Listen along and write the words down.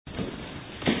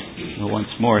Well,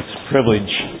 once more, it's a privilege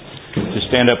to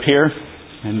stand up here,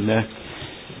 and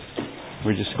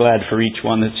we're just glad for each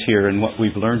one that's here and what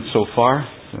we've learned so far,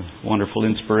 the wonderful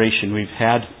inspiration we've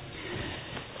had.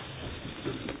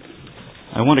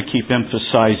 I want to keep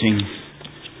emphasizing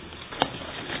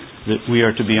that we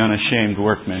are to be unashamed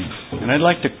workmen. And I'd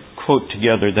like to quote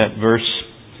together that verse,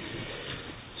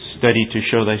 study to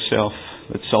show thyself.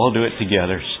 Let's all do it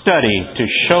together. Study to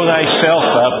show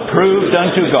thyself approved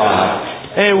unto God,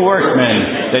 a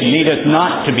workman that needeth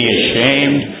not to be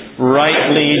ashamed,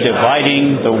 rightly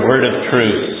dividing the word of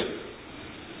truth.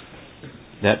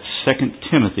 That's 2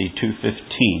 Timothy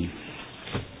 2:15.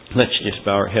 Let's just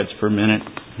bow our heads for a minute.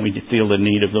 We feel the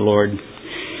need of the Lord.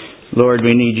 Lord,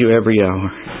 we need you every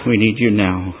hour. We need you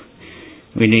now.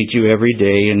 We need you every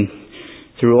day, and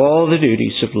through all the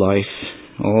duties of life,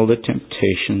 all the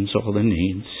temptations, all the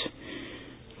needs.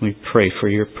 We pray for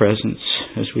your presence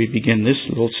as we begin this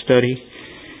little study.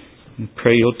 We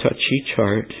pray you'll touch each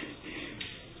heart.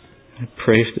 I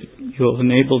pray that you'll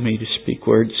enable me to speak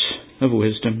words of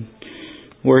wisdom,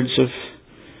 words of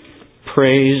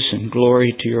praise and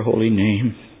glory to your holy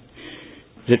name,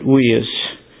 that we as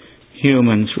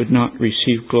humans would not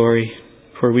receive glory,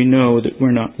 for we know that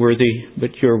we're not worthy,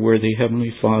 but you're worthy,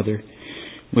 Heavenly Father.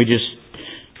 We just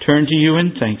turn to you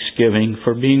in thanksgiving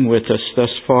for being with us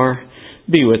thus far.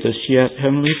 Be with us yet,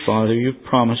 Heavenly Father. You've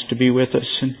promised to be with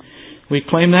us, and we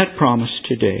claim that promise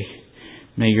today.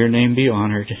 May your name be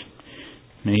honored.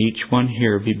 May each one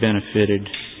here be benefited.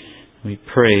 We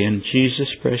pray in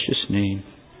Jesus' precious name.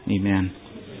 Amen.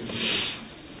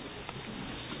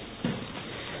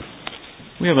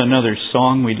 We have another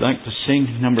song we'd like to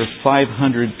sing, number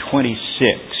 526.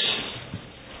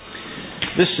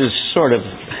 This is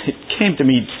it came to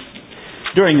me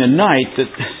during the night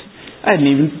that I hadn't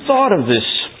even thought of this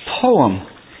poem.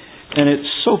 And it's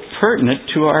so pertinent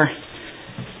to our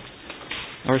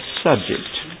subject.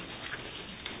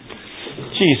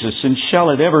 Jesus, and shall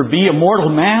it ever be a mortal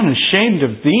man ashamed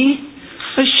of thee?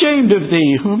 Ashamed of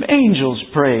thee, whom angels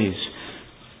praise,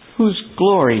 whose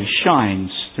glory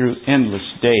shines through endless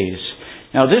days.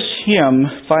 Now this hymn,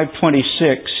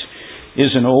 526,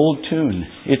 is an old tune.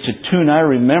 It's a tune I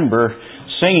remember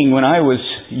singing when I was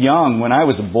young, when I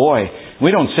was a boy.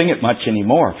 We don't sing it much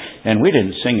anymore, and we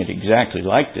didn't sing it exactly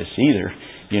like this either.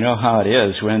 You know how it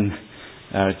is when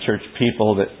church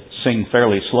people that sing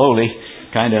fairly slowly,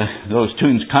 those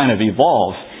tunes kind of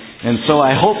evolve. And so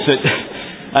I hope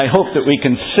that we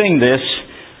can sing this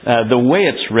the way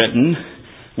it's written,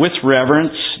 with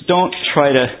reverence. Don't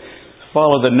try to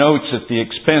follow the notes at the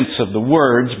expense of the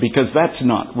words, because that's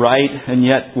not right, and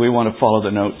yet we want to follow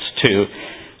the notes too.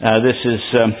 This is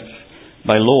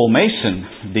by Lowell Mason,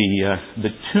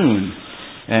 the tune,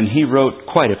 and he wrote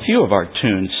quite a few of our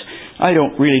tunes. I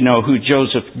don't really know who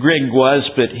Joseph Grigg was,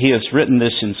 but he has written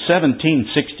this in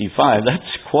 1765.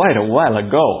 That's quite a while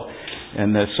ago.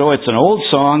 And so it's an old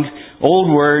song, old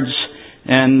words,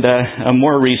 and a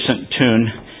more recent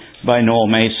tune by Lowell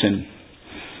Mason.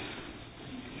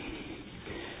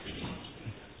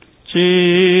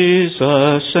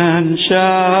 Jesus, and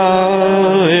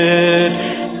shall it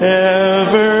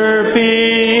ever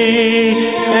be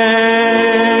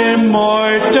a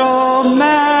mortal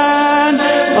man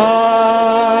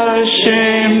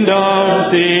ashamed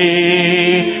of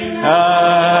thee,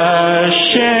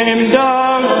 ashamed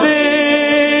of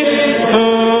thee,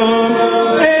 whom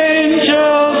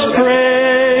angels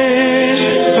praise,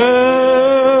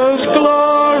 whose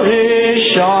glory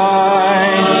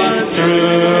shines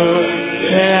through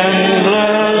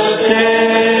endless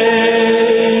days.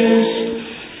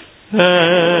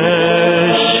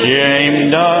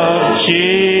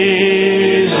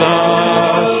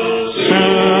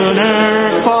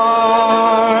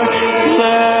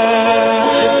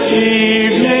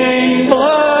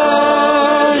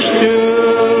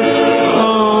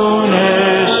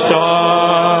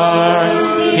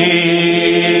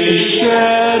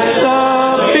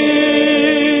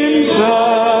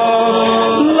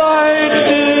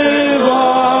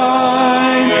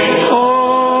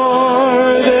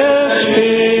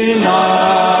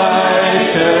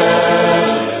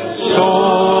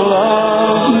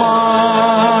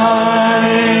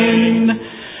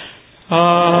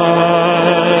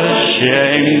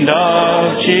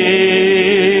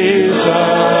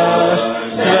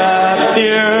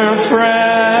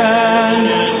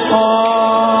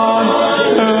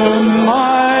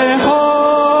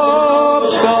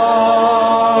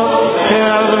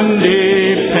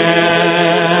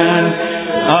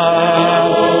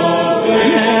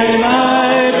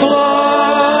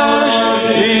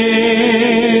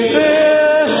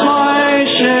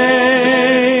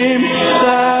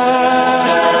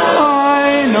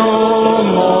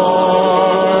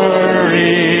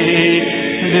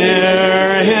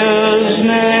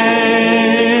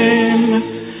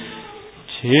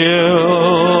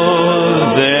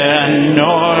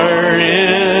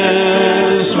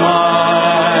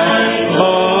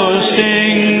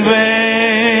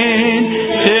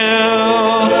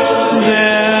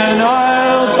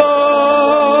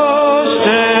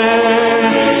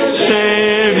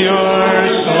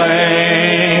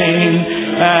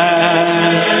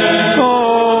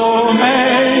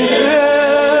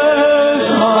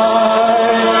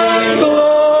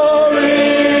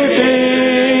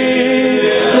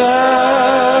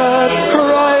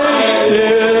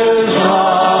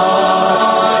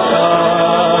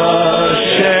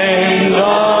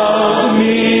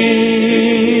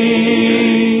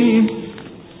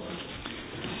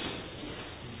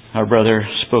 brother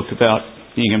spoke about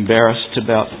being embarrassed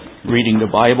about reading the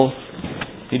Bible.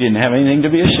 He didn't have anything to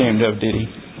be ashamed of, did he?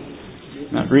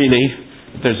 Not really.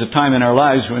 There's a time in our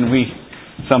lives when we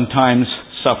sometimes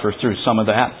suffer through some of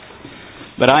that.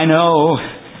 But I know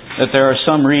that there are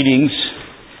some readings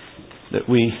that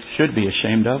we should be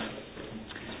ashamed of.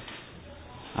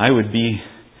 I would be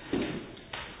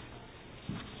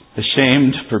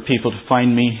ashamed for people to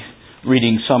find me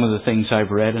reading some of the things I've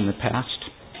read in the past.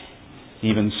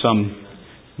 Even some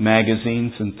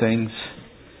magazines and things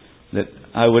that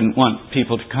I wouldn't want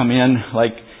people to come in.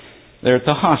 Like, there at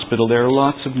the hospital, there are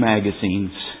lots of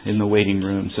magazines in the waiting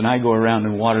rooms. And I go around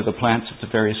and water the plants at the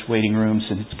various waiting rooms,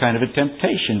 and it's kind of a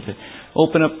temptation to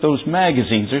open up those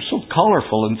magazines. They're so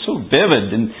colorful and so vivid,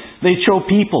 and they show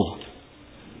people.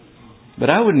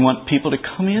 But I wouldn't want people to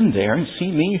come in there and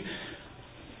see me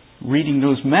reading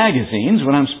those magazines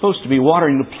when I'm supposed to be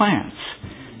watering the plants.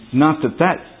 Not that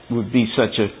that would be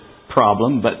such a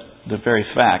problem, but the very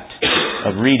fact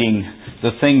of reading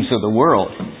the things of the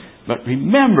world. But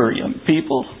remember, young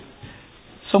people,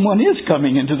 someone is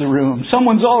coming into the room.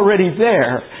 Someone's already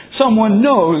there. Someone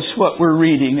knows what we're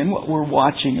reading and what we're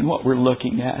watching and what we're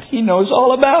looking at. He knows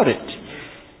all about it.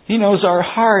 He knows our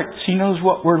hearts. He knows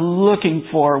what we're looking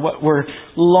for, what we're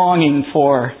longing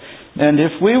for. And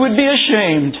if we would be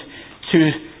ashamed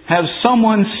to have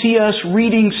someone see us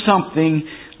reading something,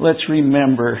 let's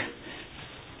remember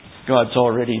God's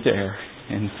already there.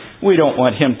 And we don't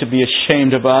want Him to be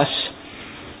ashamed of us.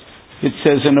 It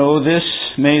says, and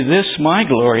may this my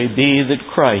glory be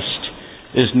that Christ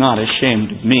is not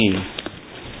ashamed of me.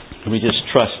 We just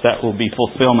trust that will be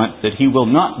fulfillment, that He will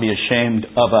not be ashamed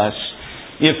of us.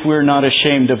 If we're not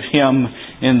ashamed of Him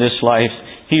in this life,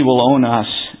 He will own us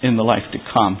in the life to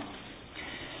come.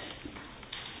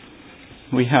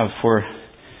 We have for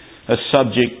a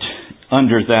subject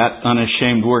under that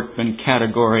unashamed workman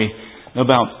category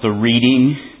about the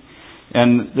reading.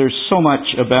 And there's so much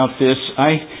about this.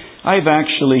 I've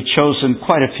actually chosen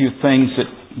quite a few things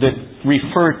that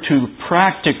refer to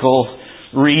practical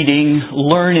reading,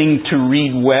 learning to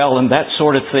read well and that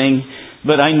sort of thing.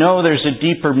 But I know there's a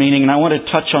deeper meaning, and I want to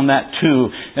touch on that too.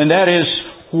 And that is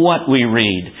what we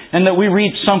read. And that we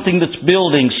read something that's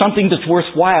building, something that's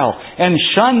worthwhile, and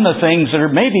shun the things that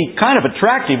are maybe kind of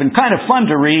attractive and kind of fun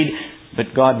to read,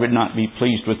 but God would not be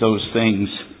pleased with those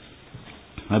things.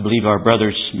 I believe our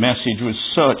brother's message was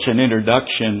such an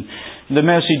introduction. The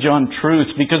message on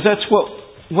truth, because that's what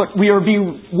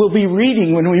we'll be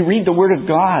reading when we read the Word of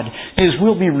God, is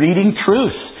we'll be reading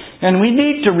truth. And we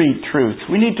need to read truth.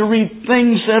 We need to read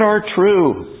things that are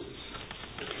true.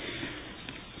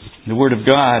 The Word of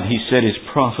God, he said, is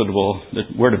profitable.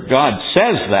 The Word of God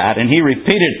says that, and he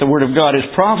repeated, the Word of God is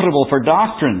profitable for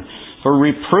doctrine, for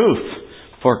reproof,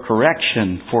 for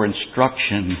correction, for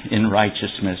instruction in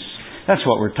righteousness. That's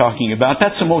what we're talking about.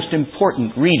 That's the most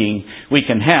important reading we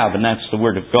can have, and that's the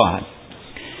Word of God.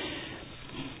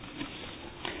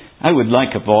 I would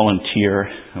like a volunteer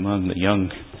among the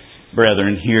young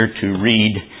brethren here to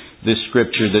read this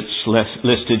scripture that's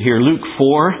listed here. Luke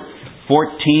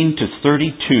 4:14 to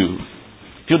 32.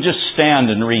 If you'll just stand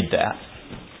and read that.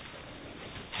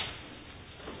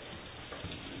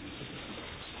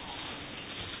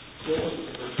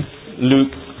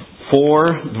 Luke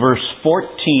 4, verse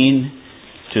 14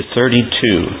 to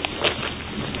 32.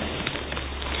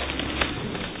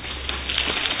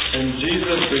 And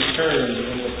Jesus returned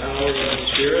in the power of the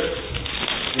Spirit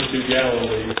into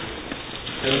Galilee.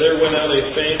 And there went out a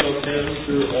fame of Him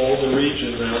through all the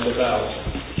region round about.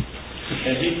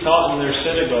 And He taught in their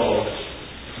synagogues,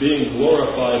 being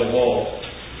glorified of all.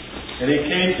 And He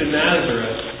came to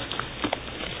Nazareth,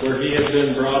 where He had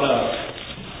been brought up.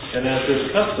 And as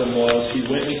His custom was, He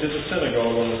went into the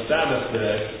synagogue on the Sabbath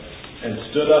day, and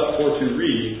stood up for to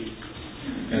read.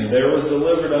 And there was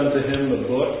delivered unto Him the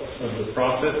book of the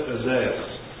prophet Isaiah.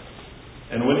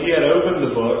 And when He had opened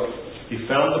the book, He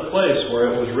found the place where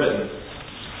it was written,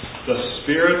 The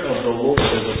Spirit of the Lord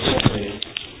is upon me,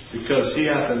 because He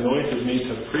hath anointed me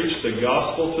to preach the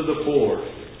gospel to the poor.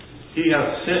 He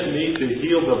hath sent me to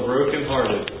heal the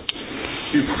brokenhearted,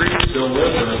 to preach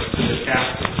deliverance to the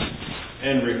captives,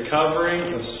 and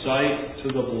recovering of sight to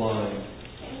the blind,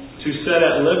 to set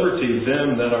at liberty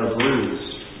them that are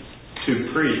bruised,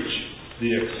 to preach the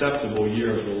acceptable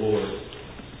year of the Lord.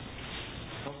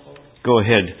 Go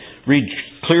ahead. Read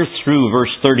clear through verse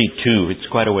 32. It's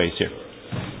quite a ways here.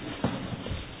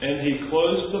 And He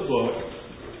closed the book,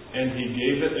 and He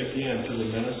gave it again to the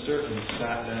minister, and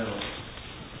sat down.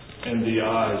 And the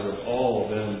eyes of all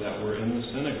them that were in the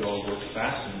synagogue were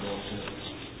fastened on Him.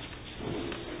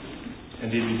 And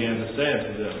He began to say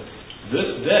unto them,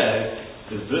 This day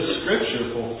is this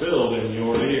scripture fulfilled in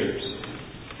your ears?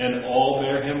 And all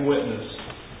bear him witness,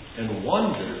 and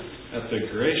wondered at the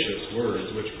gracious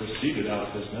words which proceeded out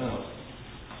of his mouth.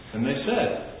 And they said,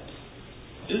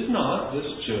 Is not this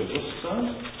Joseph's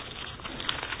son?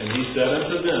 And he said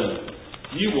unto them,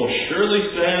 Ye will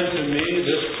surely say unto me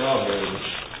this proverb,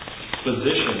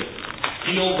 Physician,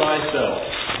 heal thyself.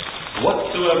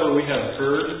 Whatsoever we have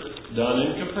heard done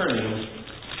in Capernaum,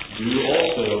 do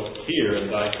also here in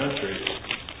thy country.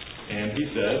 And he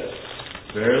said,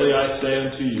 Verily I say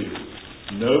unto you,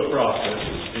 no prophet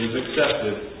is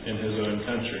accepted in his own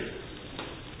country.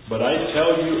 But I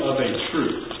tell you of a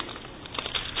truth,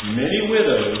 many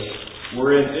widows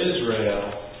were in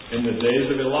Israel in the days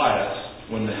of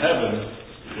Elias, when the heaven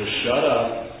was shut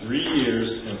up 3 years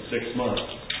and 6 months,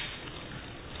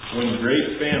 when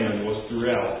great famine was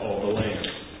throughout all the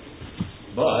land.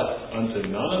 But unto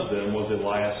none of them was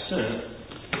Elias sent,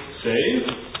 save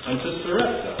unto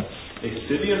Sarepta, a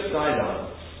city of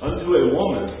Sidon, unto a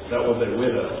woman that was a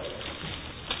widow.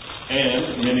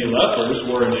 And many lepers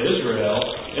were in Israel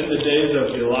in the days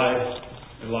of Elias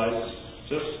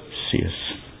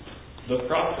the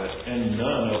prophet, and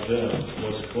none of them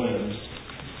was cleansed,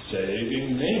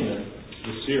 saving Naaman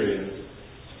the Syrian.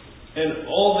 And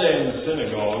all they in the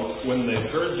synagogue, when they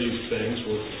heard these things,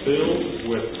 were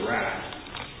filled with wrath,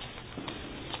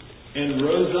 and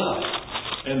rose up,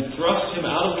 and thrust him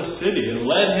out of the city, and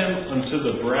led him unto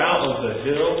the brow of the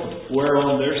hill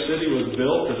whereon their city was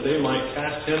built, that they might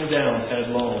cast him down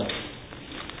headlong.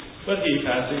 But he,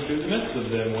 passing through the midst of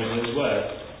them, went his way,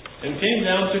 and came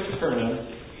down to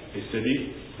Capernaum, a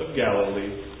city of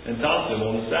Galilee, and taught them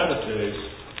on the Sabbath days.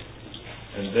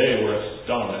 And they were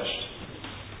astonished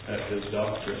at his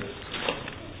doctrine,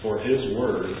 for his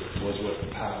word was with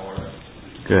power.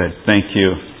 Good, thank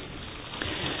you.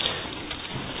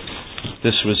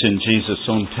 This was in Jesus'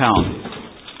 own town.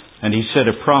 And he said,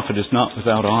 a prophet is not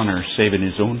without honor, save in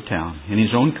his own town, in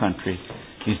his own country.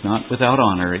 He's not without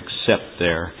honor, except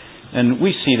there. And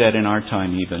we see that in our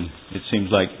time even. It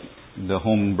seems like the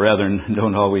home brethren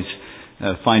don't always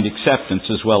find acceptance,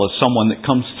 as well as someone that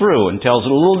comes through and tells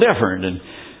it a little different. And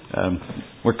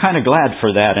we're kind of glad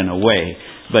for that in a way,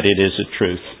 but it is a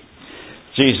truth.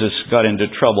 Jesus got into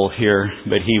trouble here,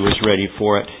 but he was ready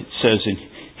for it. It says,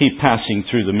 he passing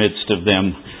through the midst of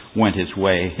them went his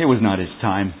way. It was not his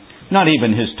time, not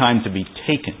even his time to be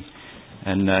taken.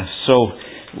 And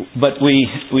but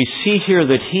we see here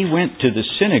that he went to the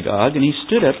synagogue and he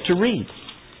stood up to read.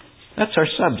 That's our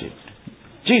subject.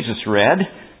 Jesus read.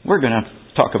 We're going to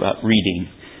talk about reading.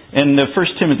 In 1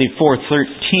 Timothy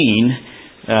 4:13,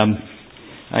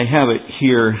 I have it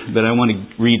here, but I want to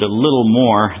read a little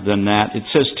more than that. It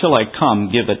says, Till I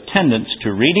come, give attendance to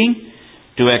reading,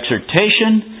 to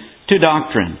exhortation, to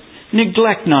doctrine.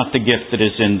 Neglect not the gift that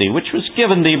is in thee, which was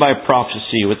given thee by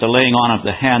prophecy with the laying on of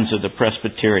the hands of the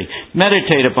presbytery.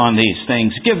 Meditate upon these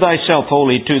things. Give thyself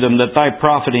wholly to them, that thy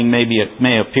profiting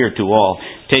may appear to all.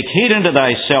 Take heed unto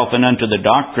thyself and unto the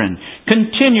doctrine.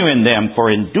 Continue in them, for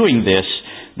in doing this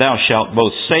thou shalt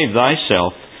both save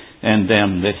thyself and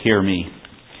them that hear me.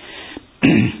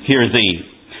 Hear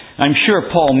thee. I'm sure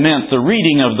Paul meant the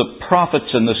reading of the prophets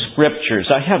and the Scriptures.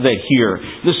 I have that here.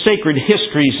 The sacred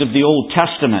histories of the Old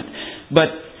Testament.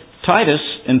 But Titus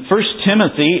and 1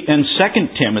 Timothy and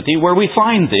 2 Timothy, where we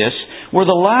find this, were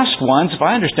the last ones, if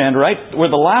I understand right, were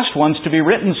the last ones to be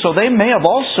written. So they may have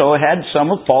also had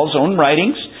some of Paul's own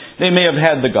writings. They may have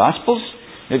had the Gospels,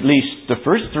 at least the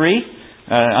first three.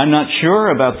 I'm not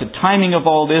sure about the timing of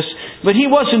all this. But he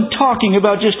wasn't talking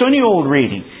about just any old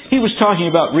reading. He was talking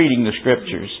about reading the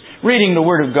Scriptures, reading the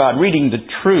Word of God, reading the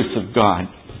truth of God.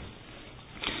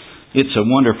 It's a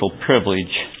wonderful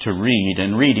privilege to read,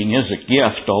 and reading is a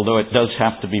gift, although it does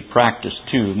have to be practiced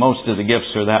too. Most of the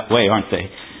gifts are that way, aren't they?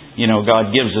 You know,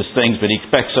 God gives us things, but He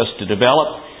expects us to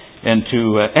develop and to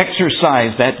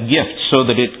exercise that gift so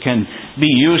that it can be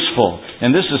useful.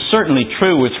 And this is certainly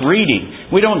true with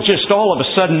reading. We don't just all of a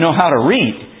sudden know how to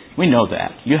read. We know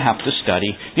that. You have to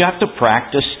study. You have to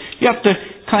practice. You have to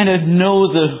kind of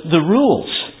know the rules.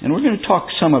 And we're going to talk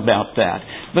some about that.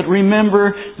 But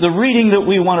remember, the reading that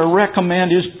we want to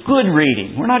recommend is good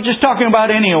reading. We're not just talking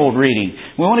about any old reading.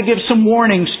 We want to give some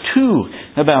warnings too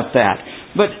about that.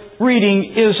 But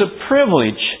reading is a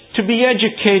privilege to be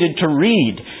educated to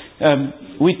read.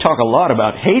 We talk a lot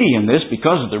about Haiti in this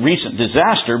because of the recent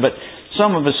disaster, but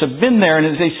some of us have been there,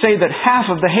 and as they say that half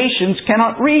of the Haitians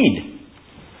cannot read.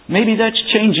 Maybe that's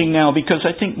changing now because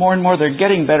I think more and more they're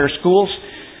getting better schools.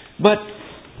 But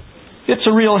it's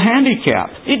a real handicap.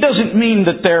 It doesn't mean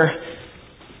that they're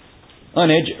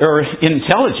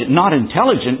not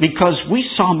intelligent, because we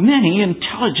saw many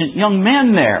intelligent young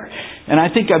men there. And I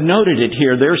think I've noted it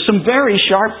here. There are some very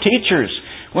sharp teachers.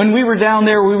 When we were down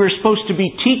there, we were supposed to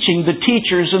be teaching the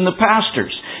teachers and the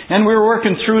pastors. And we were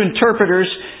working through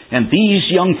interpreters, and these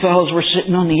young fellows were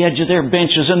sitting on the edge of their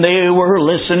benches and they were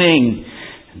listening.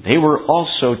 They were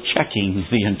also checking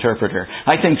the interpreter.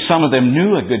 I think some of them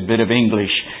knew a good bit of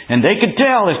English, and they could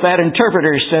tell if that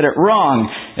interpreter said it wrong.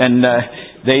 And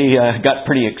they got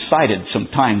pretty excited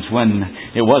sometimes when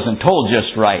it wasn't told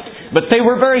just right. But they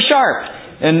were very sharp.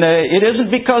 And it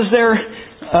isn't because they're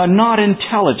not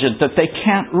intelligent that they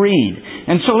can't read.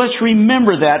 And so let's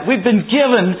remember that. We've been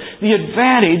given the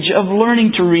advantage of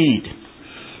learning to read.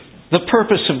 The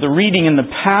purpose of the reading in the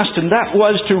past, and that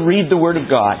was to read the Word of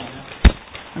God.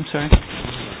 I'm sorry?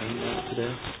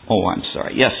 Oh, I'm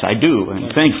sorry. Yes, I do.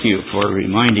 And thank you for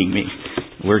reminding me.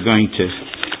 We're going to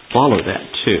follow that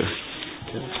too.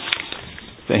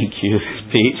 Thank you,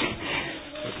 Pete.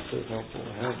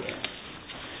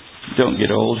 Don't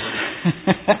get old.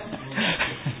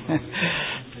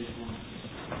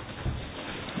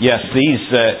 Yes,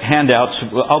 these handouts,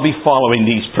 I'll be following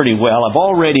these pretty well. I've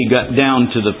already got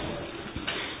down to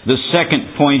the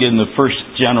second point in the first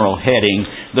general heading,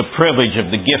 the privilege of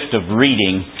the gift of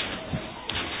reading.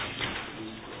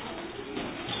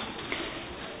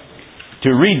 To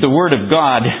read the Word of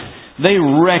God, they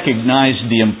recognized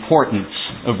the importance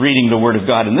of reading the Word of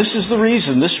God. And this is the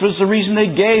reason. This was the reason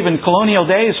they gave in colonial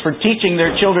days for teaching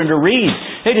their children to read.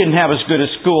 They didn't have as good as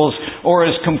schools or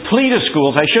as complete as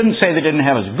schools. I shouldn't say they didn't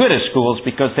have as good as schools,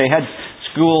 because they had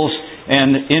schools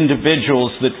and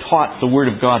individuals that taught the Word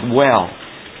of God well.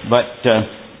 But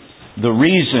the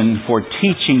reason for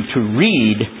teaching to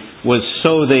read was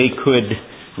so they could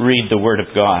read the Word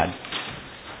of God.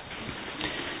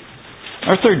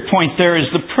 Our third point there is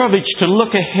the privilege to look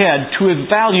ahead, to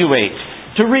evaluate,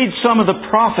 to read some of the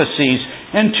prophecies,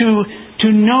 and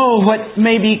to know what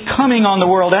may be coming on the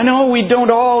world. I know we don't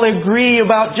all agree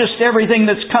about just everything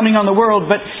that's coming on the world,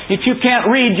 but if you can't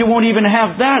read, you won't even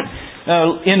have that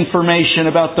information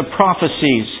about the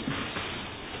prophecies.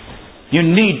 You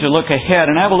need to look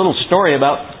ahead. And I have a little story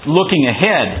about looking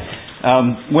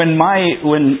ahead. When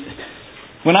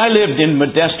I lived in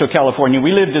Modesto, California,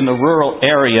 we lived in the rural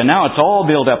area. Now it's all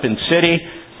built up in city,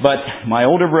 but my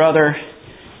older brother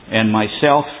and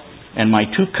myself and my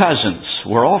two cousins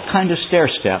were all kind of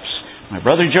stair steps. My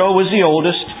brother Joe was the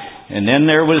oldest, and then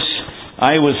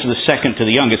I was the second to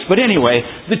the youngest. But anyway,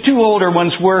 the two older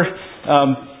ones were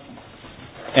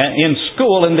in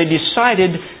school, and they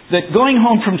decided that going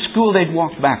home from school they'd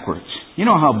walk backwards. You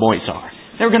know how boys are.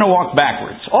 They were going to walk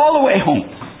backwards all the way home.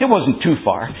 It wasn't too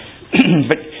far.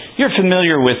 But you're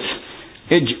familiar with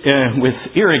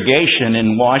irrigation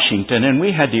in Washington, and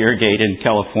we had to irrigate in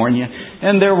California,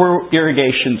 and there were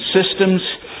irrigation systems.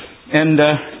 And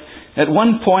at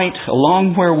one point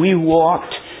along where we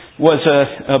walked was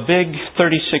a big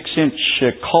 36-inch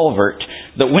culvert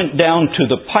that went down to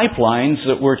the pipelines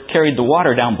that carried the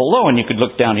water down below, and you could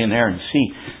look down in there and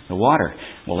see the water.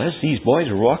 Well, as these boys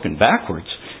were walking backwards,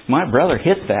 my brother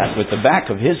hit that with the back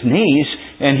of his knees,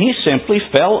 and he simply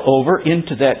fell over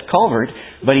into that culvert,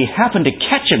 but he happened to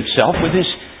catch himself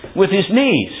with his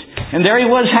knees. And there he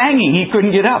was hanging. He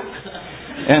couldn't get up.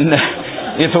 And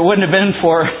if it wouldn't have been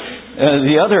for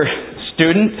the other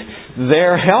student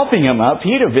there helping him up,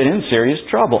 he'd have been in serious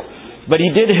trouble. But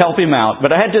he did help him out. But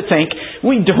I had to think,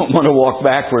 we don't want to walk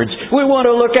backwards. We want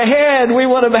to look ahead. We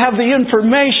want to have the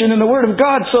information in the Word of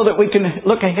God so that we can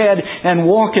look ahead and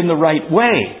walk in the right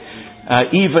way.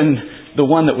 Even the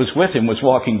one that was with him was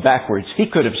walking backwards. He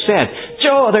could have said,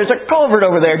 Joe, there's a culvert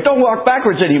over there. Don't walk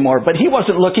backwards anymore. But he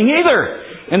wasn't looking either.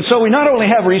 And so we not only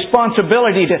have a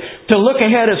responsibility to look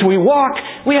ahead as we walk,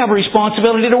 we have a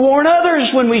responsibility to warn others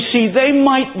when we see they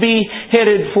might be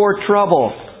headed for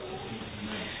trouble.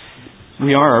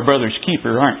 We are our brother's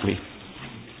keeper, aren't we?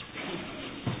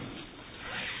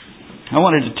 I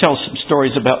wanted to tell some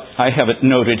stories about, I have it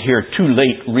noted here, two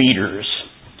late readers.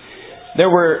 There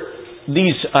were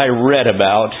these I read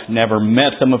about, never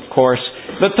met them, of course,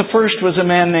 but the first was a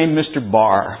man named Mr.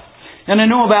 Barr. And I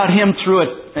know about him through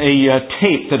a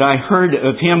tape that I heard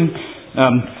of him.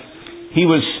 He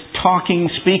was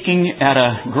speaking at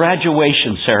a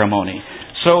graduation ceremony.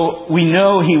 So we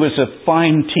know he was a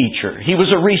fine teacher. He was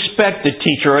a respected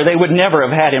teacher, or they would never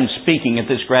have had him speaking at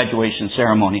this graduation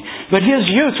ceremony. But his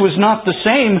youth was not the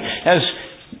same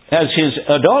as his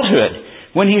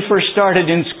adulthood. When he first started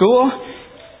in school,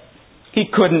 he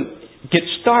couldn't get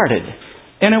started.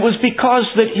 And it was because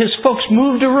that his folks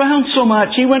moved around so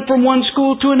much. He went from one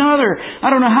school to another. I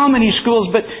don't know how many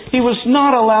schools, but he was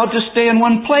not allowed to stay in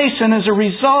one place. And as a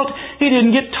result, he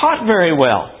didn't get taught very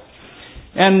well.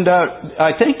 And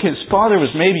I think his father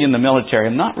was maybe in the military.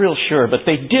 I'm not real sure. But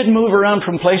they did move around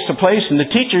from place to place. And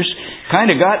the teachers kind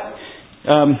of got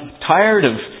tired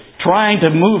of trying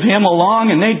to move him along.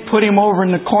 And they'd put him over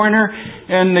in the corner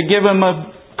and give him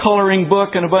a coloring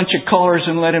book and a bunch of colors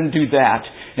and let him do that.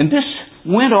 And this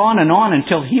went on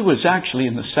until he was actually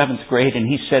in the 7th grade, and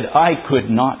he said, I could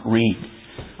not read.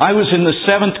 I was in the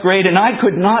 7th grade and I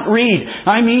could not read.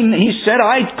 He said,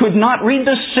 I could not read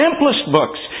the simplest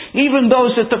books, even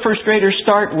those that the first graders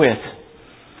start with.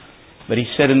 But he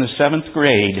said in the 7th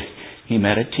grade, he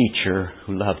met a teacher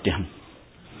who loved him.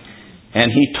 And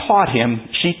she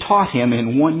taught him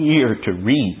in 1 year to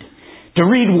read. To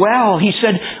read well. He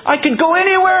said, I could go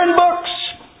anywhere in books.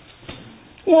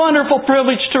 Wonderful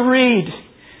privilege to read.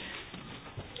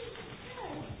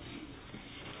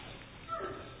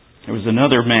 There was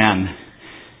another man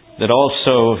that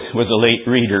also was a late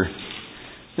reader.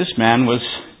 This man was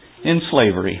in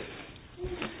slavery.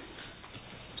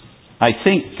 I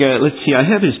think, I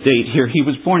have his date here. He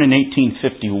was born in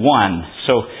 1851.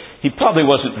 So he probably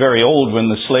wasn't very old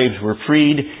when the slaves were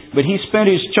freed. But he spent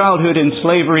his childhood in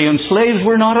slavery, and slaves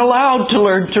were not allowed to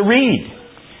learn to read.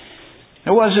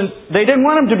 They didn't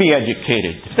want them to be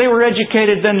educated. If they were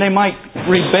educated, then they might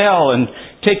rebel and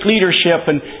take leadership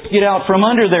and get out from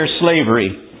under their slavery.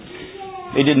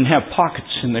 They didn't have pockets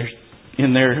in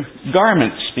their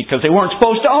garments because they weren't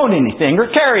supposed to own anything or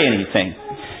carry anything.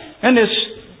 And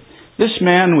this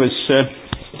man was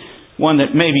one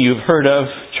that maybe you've heard of,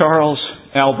 Charles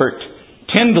Albert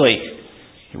Tindley.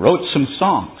 He wrote some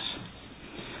songs.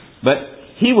 But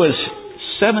he was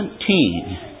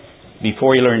 17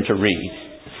 before he learned to read.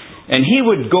 And he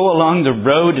would go along the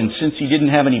road, and since he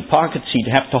didn't have any pockets, he'd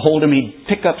have to hold them. He'd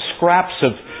pick up scraps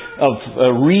of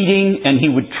reading, and he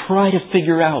would try to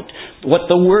figure out what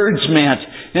the words meant.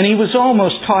 And he was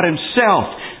almost taught himself.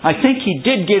 I think he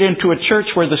did get into a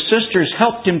church where the sisters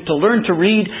helped him to learn to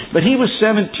read, but he was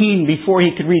 17 before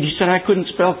he could read. He said, I couldn't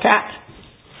spell cat.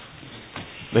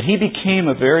 But he became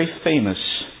a very famous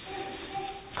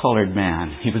colored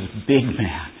man. He was a big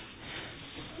man.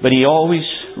 But he always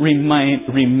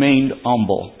remained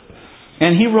humble.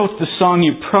 And he wrote the song,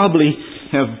 you probably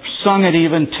have sung it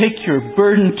even, take your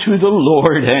burden to the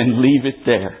Lord and leave it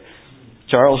there.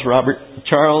 Charles Albert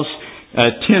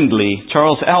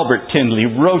Tindley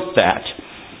wrote that.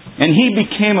 And he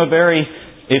became a very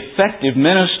effective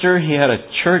minister. He had a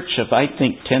church of, I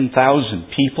think, 10,000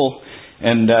 people.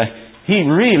 And he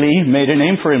really made a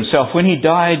name for himself. When he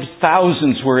died,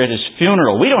 thousands were at his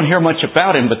funeral. We don't hear much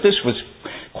about him, but this was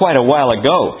quite a while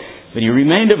ago. But he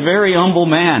remained a very humble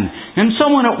man. And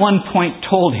someone at one point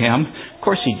told him, of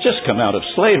course he'd just come out of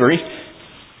slavery,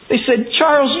 they said,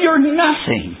 Charles, you're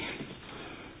nothing.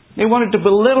 They wanted to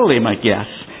belittle him, I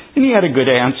guess. And he had a good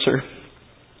answer.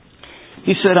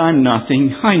 He said, I'm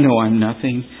nothing. I know I'm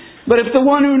nothing. But if the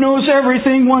one who knows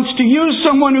everything wants to use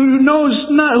someone who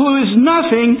is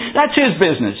nothing, that's his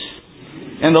business.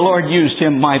 And the Lord used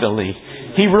him mightily.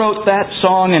 He wrote that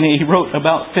song, and he wrote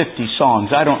about 50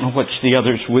 songs. I don't know which the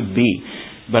others would be,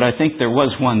 but I think there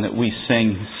was one that we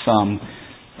sing some.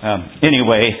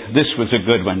 Anyway, this was a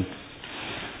good one.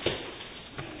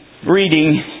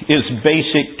 Reading is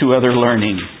basic to other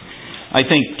learning. I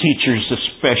think teachers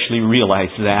especially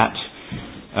realize that.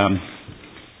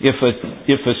 If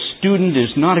a student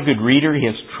is not a good reader, he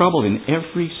has trouble in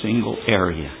every single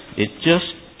area. It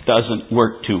just doesn't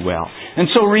work too well. And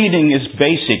so reading is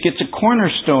basic. It's a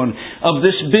cornerstone of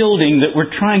this building that we're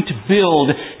trying to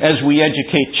build as we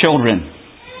educate children.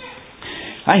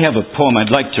 I have a poem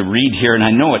I'd like to read here, and I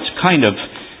know it's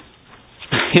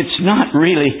not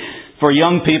really for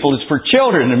young people, it's for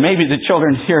children, and maybe the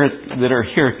children here that are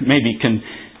here maybe can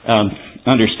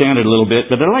understand it a little bit,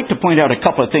 but I'd like to point out a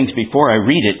couple of things before I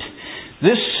read it.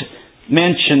 This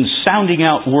mentions sounding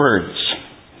out words.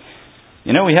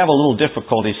 You know, we have a little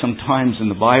difficulty sometimes in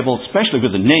the Bible, especially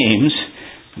with the names,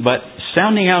 but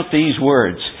sounding out these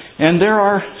words. And there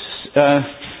are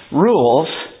rules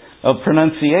of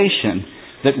pronunciation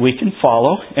that we can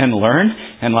follow and learn.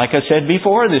 And like I said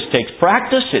before, this takes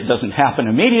practice. It doesn't happen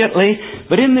immediately.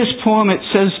 But in this poem it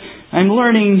says, I'm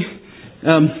learning,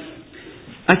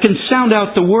 I can sound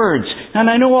out the words. And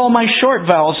I know all my short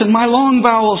vowels and my long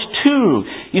vowels too.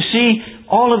 You see,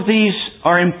 all of these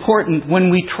are important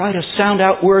when we try to sound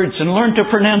out words and learn to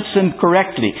pronounce them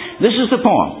correctly. This is the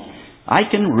poem. I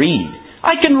can read.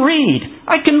 I can read.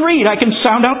 I can read. I can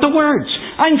sound out the words.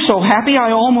 I'm so happy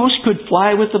I almost could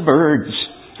fly with the birds.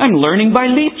 I'm learning by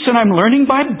leaps and I'm learning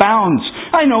by bounds.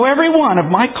 I know every one of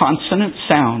my consonant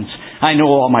sounds. I know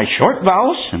all my short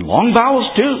vowels and long vowels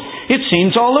too. It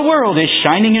seems all the world is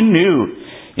shining and new.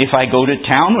 If I go to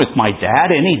town with my dad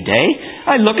any day,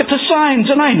 I look at the signs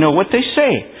and I know what they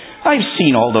say. I've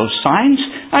seen all those signs.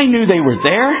 I knew they were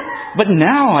there, but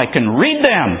now I can read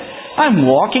them. I'm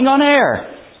walking on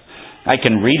air. I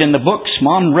can read in the books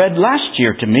Mom read last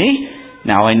year to me.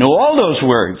 Now I know all those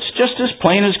words, just as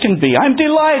plain as can be. I'm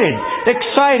delighted,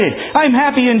 excited. I'm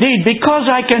happy indeed because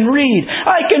I can read.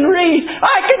 I can read.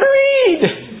 I can read.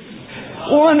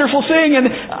 Wonderful thing. And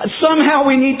somehow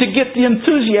we need to get the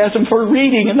enthusiasm for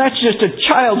reading. And that's just a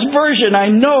child's version, I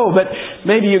know. But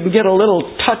maybe you can get a little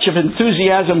touch of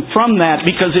enthusiasm from that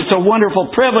because it's a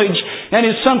wonderful privilege. And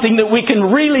it's something that we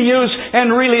can really use and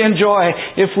really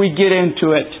enjoy if we get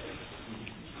into it.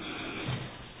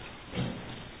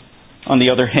 On the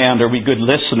other hand, are we good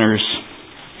listeners?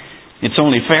 It's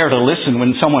only fair to listen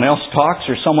when someone else talks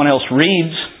or someone else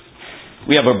reads.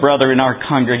 We have a brother in our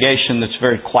congregation that's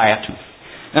very quiet.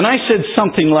 And I said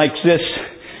something like this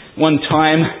one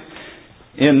time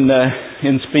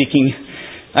in speaking.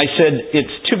 I said,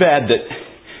 it's too bad that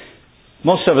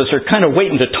most of us are kind of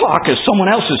waiting to talk as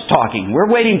someone else is talking. We're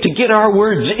waiting to get our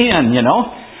words in, you know.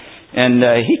 And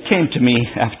he came to me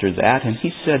after that and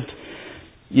he said,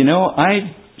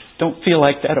 I don't feel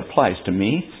like that applies to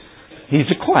me. He's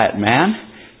a quiet man.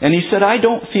 And he said, I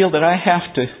don't feel that I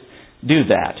have to do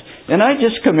that. And I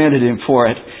just commended him for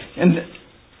it. And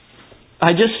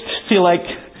I just feel like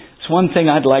it's one thing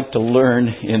I'd like to learn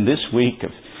in this week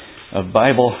of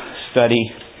Bible study,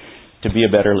 to be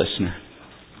a better listener.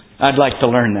 I'd like to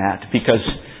learn that because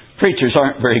preachers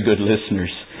aren't very good listeners.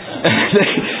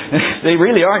 They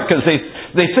really aren't, because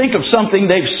they think of something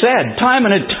they've said time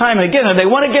and time again and they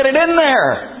want to get it in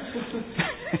there.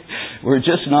 We're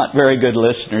just not very good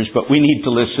listeners, but we need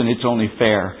to listen. It's only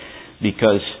fair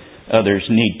because others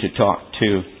need to talk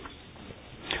too.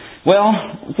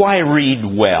 Well, why read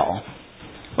well?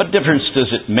 What difference does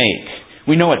it make?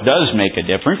 We know it does make a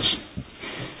difference.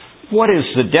 What is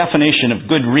the definition of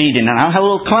good reading? And I'll have a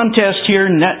little contest here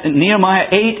in Nehemiah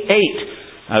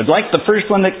 8:8. I would like the first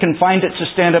one that can find it to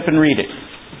stand up and read it.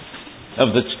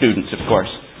 Of the students, of course.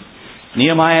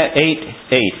 Nehemiah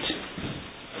 8:8.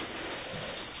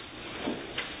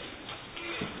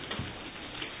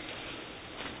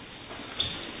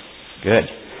 Good.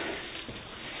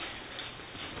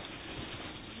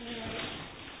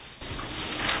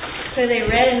 So they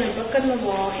read in the book on the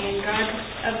wall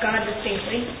of God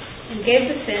distinctly, and gave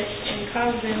the fifth, and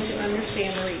caused them to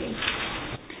understand the reading.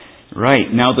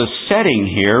 Right. Now the setting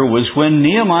here was when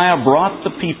Nehemiah brought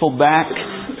the people back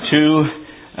to,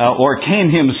 or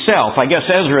came himself. I guess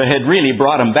Ezra had really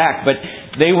brought them back, but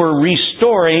they were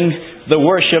restoring the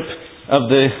worship of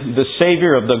the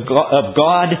Savior, of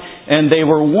God, and they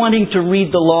were wanting to read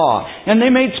the law. And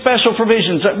they made special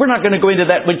provisions. We're not going to go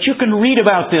into that, but you can read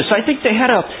about this. I think they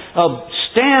had a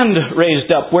stand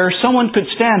raised up where someone could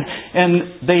stand,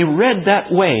 and they read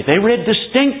that way. They read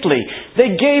distinctly.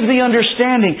 They gave the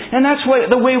understanding. And that's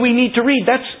the way we need to read.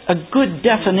 That's a good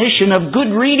definition of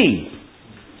good reading.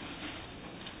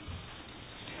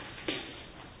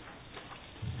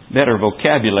 Better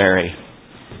vocabulary.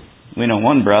 We know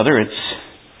one brother, it's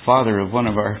father of one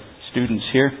of our students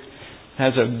here,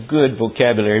 has a good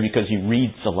vocabulary because he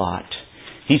reads a lot.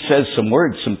 He says some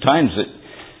words sometimes that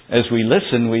as we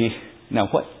listen, now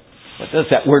what does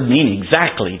that word mean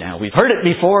exactly now? We've heard it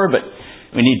before, but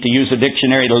we need to use a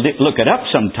dictionary to look it up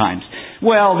sometimes.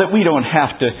 Well, that we don't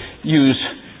have to use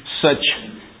such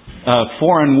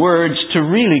foreign words to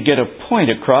really get a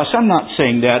point across. I'm not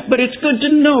saying that, but it's good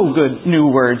to know good new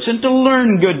words and to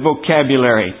learn good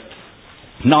vocabulary.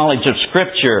 Knowledge of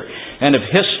Scripture and of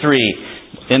history.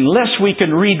 Unless we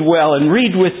can read well and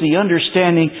read with the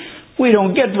understanding, we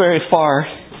don't get very far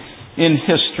in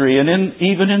history and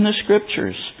even in the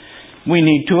Scriptures. We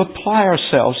need to apply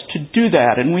ourselves to do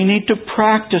that, and we need to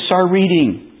practice our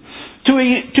reading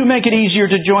to make it easier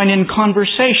to join in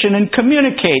conversation and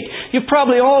communicate. You've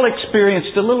probably all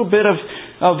experienced a little bit of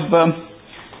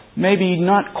maybe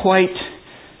not quite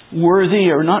worthy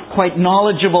or not quite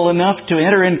knowledgeable enough to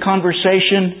enter in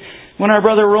conversation. When our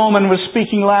brother Roman was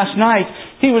speaking last night,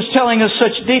 he was telling us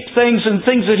such deep things and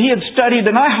things that he had studied,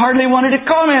 and I hardly wanted to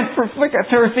comment for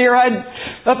fear I'd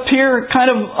appear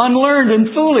kind of unlearned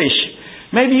and foolish.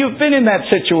 Maybe you've been in that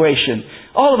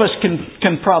situation. All of us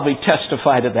can probably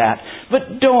testify to that.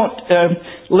 But don't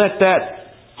let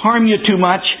that harm you too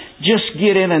much. Just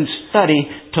get in and study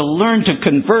to learn to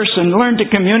converse and learn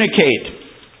to communicate.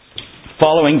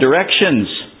 Following directions.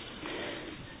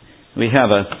 We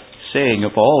have a saying,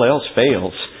 if all else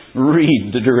fails,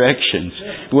 read the directions.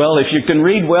 Well, if you can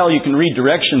read well, you can read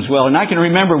directions well. And I can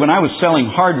remember when I was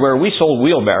selling hardware, we sold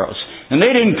wheelbarrows. And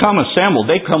they didn't come assembled.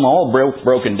 They come all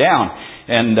broken down.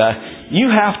 And you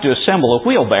have to assemble a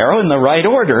wheelbarrow in the right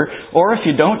order. Or if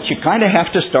you don't, you kind of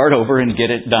have to start over and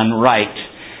get it done right.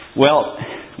 Well,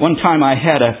 one time I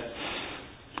had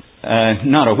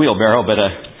not a wheelbarrow, but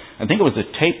I think it was a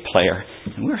tape player.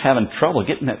 And we were having trouble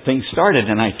getting that thing started.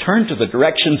 And I turned to the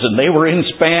directions and they were in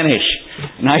Spanish.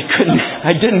 And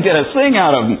I didn't get a thing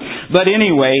out of them. But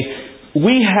anyway,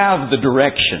 we have the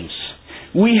directions.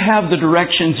 We have the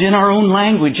directions in our own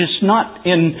language. It's not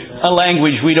in a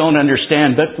language we don't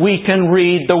understand, but we can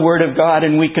read the Word of God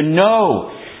and we can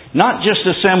know. Not just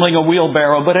assembling a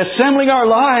wheelbarrow, but assembling our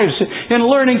lives and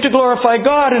learning to glorify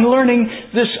God and learning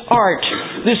this art,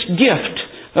 this gift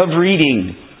of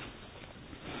reading.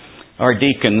 Our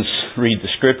deacons read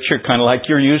the Scripture kind of like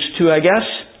you're used to, I guess.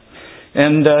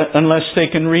 And unless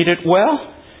they can read it well,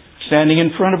 standing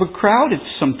in front of a crowd,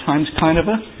 it's sometimes kind of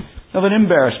an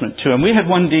embarrassment to them. We had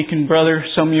one deacon brother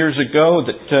some years ago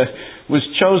that was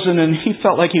chosen, and he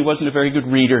felt like he wasn't a very good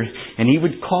reader. And he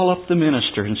would call up the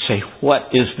minister and say, "What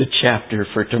is the chapter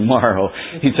for tomorrow?"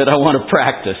 He said, "I want to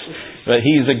practice." But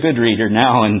he's a good reader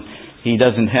now, and he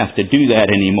doesn't have to do that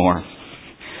anymore.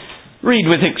 Read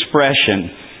with expression.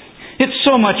 It's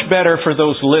so much better for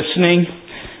those listening,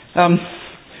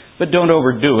 but don't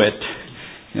overdo it.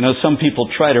 You know, some people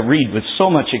try to read with so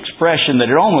much expression that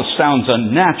it almost sounds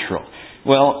unnatural.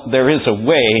 Well, there is a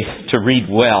way to read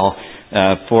well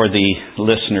for the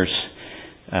listener's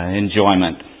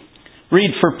enjoyment.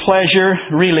 Read for pleasure.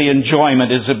 Really,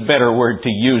 enjoyment is a better word to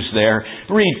use there.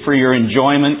 Read for your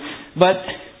enjoyment. But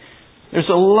there's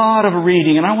a lot of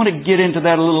reading, and I want to get into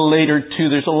that a little later too.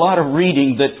 There's a lot of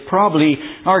reading that probably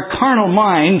our carnal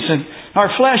minds and our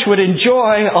flesh would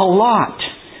enjoy a lot,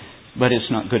 but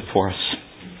it's not good for us.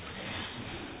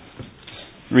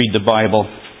 Read the Bible.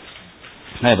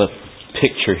 I have a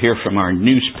picture here from our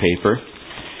newspaper.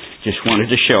 Just wanted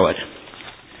to show it.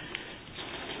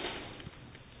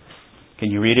 Can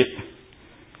you read it?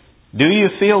 Do you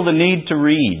feel the need to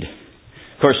read?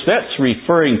 Of course, that's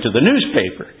referring to the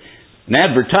newspaper. An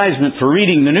advertisement for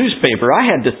reading the newspaper. I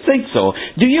had to think so.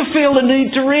 Do you feel the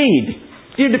need to read?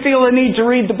 Do you feel the need to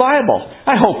read the Bible?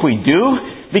 I hope we do,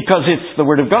 because it's the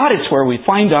Word of God. It's where we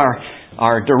find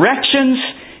our directions.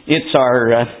 It's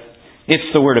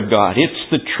the Word of God. It's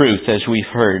the truth, as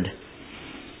we've heard.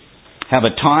 Have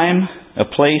a time, a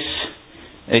place,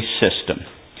 a system.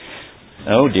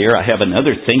 Oh dear, I have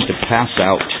another thing to pass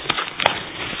out.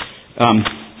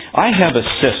 I have a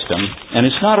system, and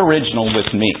it's not original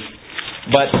with me.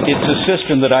 But it's a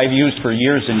system that I've used for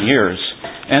years and years.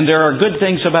 And there are good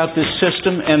things about this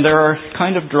system, and there are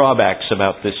kind of drawbacks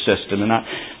about this system. And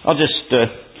I'll just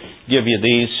give you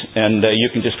these, and you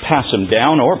can just pass them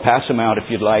down or pass them out if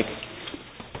you'd like.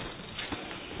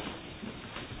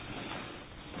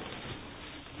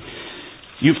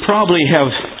 You probably have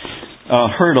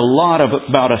heard a lot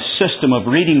about a system of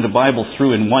reading the Bible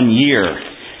through in 1 year.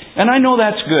 And I know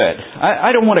that's good.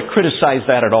 I don't want to criticize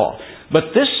that at all.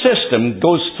 But this system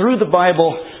goes through the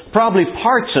Bible, probably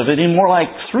parts of it in more like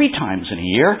 3 times in a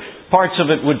year. Parts of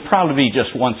it would probably be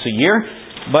just once a year.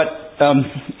 But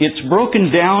it's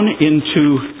broken down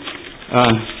into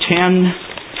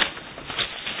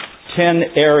 10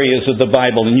 areas of the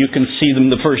Bible, and you can see them.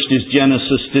 The first is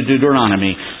Genesis to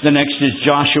Deuteronomy. The next is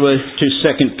Joshua to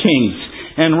 2 Kings,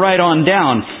 and right on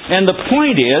down. And the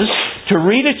point is to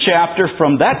read a chapter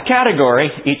from that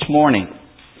category each morning.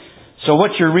 So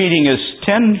what you're reading is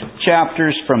 10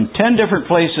 chapters from 10 different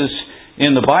places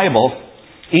in the Bible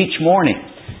each morning.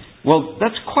 Well,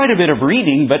 that's quite a bit of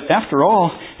reading, but after all,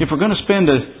 if we're going to spend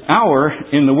an hour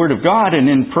in the Word of God and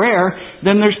in prayer,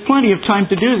 then there's plenty of time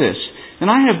to do this. And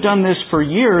I have done this for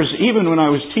years, even when I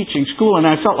was teaching school, and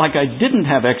I felt like I didn't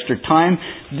have extra time.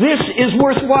 This is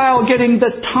worthwhile, getting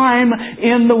the time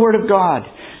in the Word of God.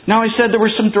 Now, I said there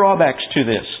were some drawbacks to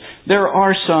this. There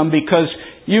are some, because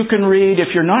you can read,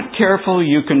 if you're not careful,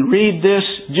 you can read this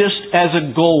just as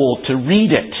a goal to read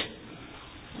it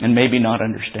and maybe not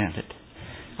understand it.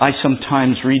 I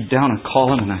sometimes read down a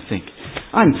column and I think,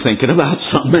 I'm thinking about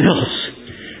something else.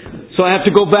 So I have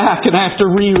to go back and I have to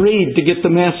reread to get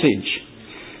the message.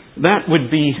 That would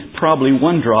be probably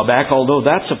one drawback, although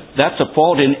that's a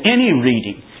fault in any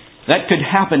reading. That could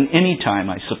happen any time,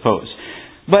 I suppose.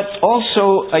 But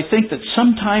also, I think that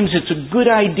sometimes it's a good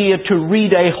idea to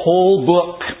read a whole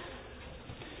book,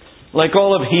 like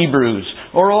all of Hebrews,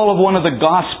 or all of one of the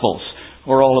Gospels,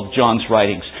 or all of John's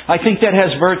writings. I think that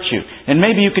has virtue. And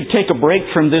maybe you could take a break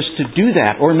from this to do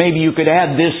that, or maybe you could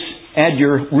add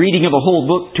your reading of a whole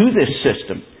book to this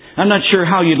system. I'm not sure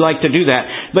how you'd like to do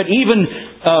that. But even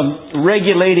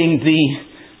regulating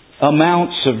the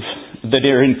amounts that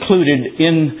are included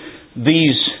in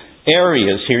these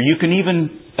areas here, you can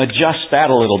even adjust that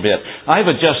a little bit. I've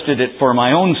adjusted it for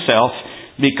my own self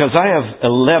because I have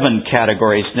 11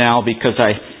 categories now, because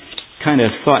I kind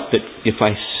of thought that if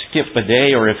I skip a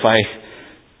day, or if I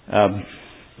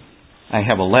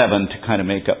have 11 to kind of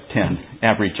make up 10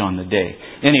 average on the day.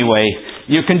 Anyway,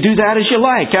 you can do that as you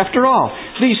like. After all,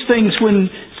 these things, when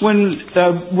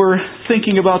we're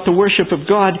thinking about the worship of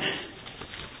God,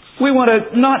 we want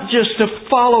to not just to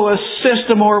follow a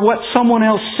system or what someone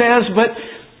else says, but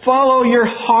follow your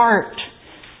heart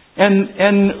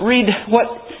and read what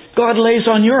God lays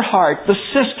on your heart, the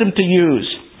system to use.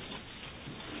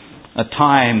 A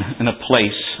time and a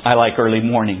place. I like early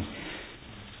morning.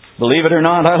 Believe it or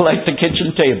not, I like the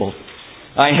kitchen table.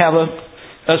 I have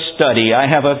a study. I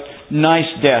have a nice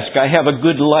desk. I have a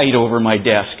good light over my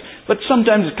desk. But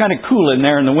sometimes it's kind of cool in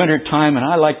there in the winter time, and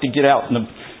I like to get out in the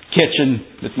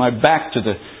kitchen with my back to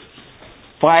the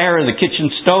fire, the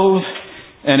kitchen stove,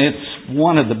 and it's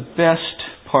one of the best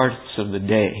parts of the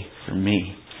day for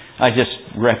me. I just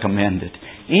recommend it.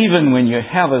 Even when you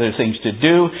have other things to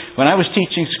do. When I was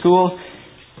teaching school,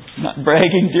 not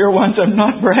bragging, dear ones, I'm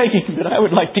not bragging, but I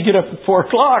would like to get up at 4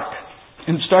 o'clock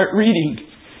and start reading.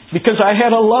 Because I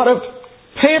had a lot of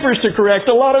papers to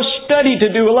correct, a lot of study to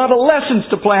do, a lot of lessons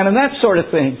to plan, and that sort of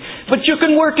thing. But you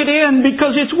can work it in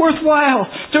because it's worthwhile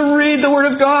to read the Word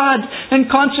of God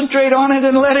and concentrate on it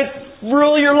and let it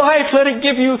rule your life. Let it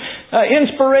give you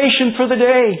inspiration for the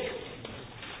day.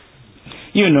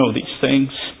 You know these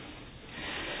things.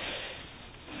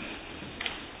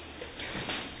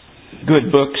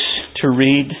 Good books to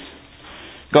read.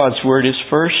 God's Word is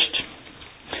first.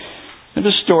 There's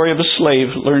a story of a slave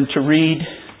who learned to read.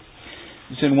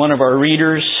 It's in one of our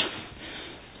readers.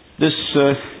 This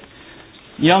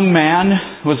young man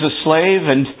was a slave,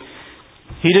 and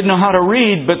he didn't know how to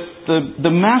read, but the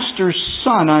master's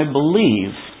son, I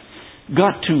believe,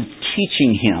 got to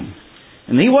teaching him.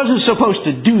 And he wasn't supposed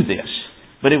to do this,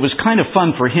 but it was kind of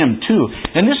fun for him too.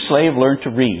 And this slave learned to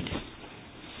read.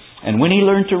 And when he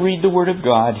learned to read the Word of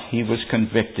God, he was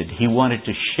convicted. He wanted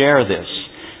to share this.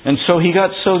 And so he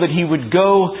got so that he would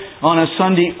go on a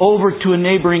Sunday over to a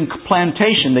neighboring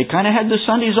plantation. They kind of had the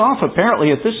Sundays off,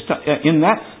 apparently, in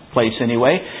that place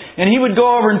anyway. And he would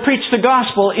go over and preach the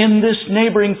gospel in this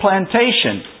neighboring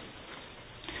plantation.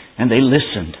 And they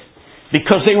listened.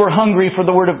 Because they were hungry for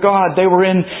the Word of God. They were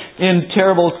in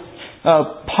terrible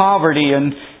poverty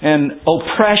and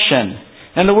oppression.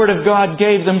 And the Word of God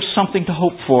gave them something to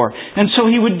hope for. And so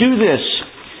he would do this.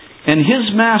 And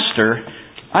his master,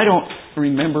 I don't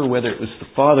remember whether it was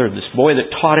the father of this boy that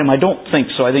taught him. I don't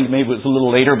think so. I think maybe it was a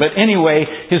little later. But anyway,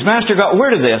 his master got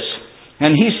word of this.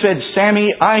 And he said,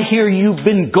 Sammy, I hear you've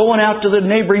been going out to the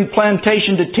neighboring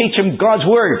plantation to teach him God's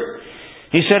Word.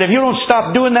 He said, if you don't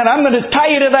stop doing that, I'm going to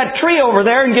tie you to that tree over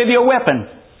there and give you a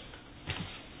weapon.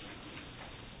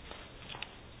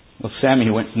 Well,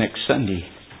 Sammy went next Sunday.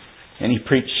 And he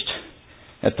preached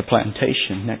at the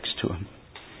plantation next to him.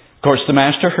 Of course, the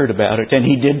master heard about it, and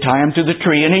he did tie him to the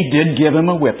tree, and he did give him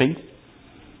a whipping.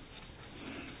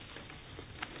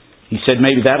 He said,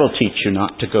 maybe that'll teach you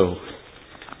not to go.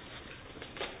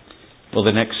 Well,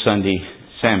 the next Sunday,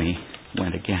 Sammy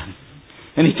went again.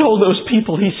 And he told those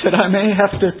people, he said, I may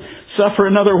have to suffer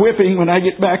another whipping when I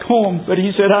get back home. But he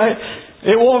said,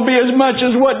 it won't be as much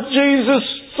as what Jesus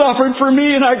suffered for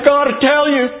me, and I got to tell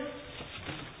you.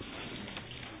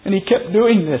 And he kept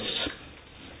doing this.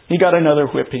 He got another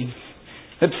whipping.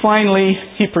 And finally,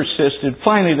 he persisted.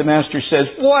 Finally, the master says,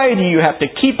 why do you have to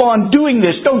keep on doing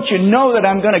this? Don't you know that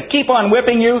I'm going to keep on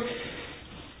whipping you?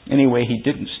 Anyway, he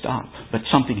didn't stop. But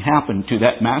something happened to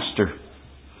that master.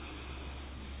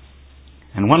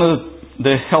 And one of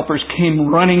the helpers came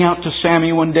running out to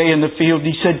Sammy one day in the field.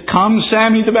 He said, come,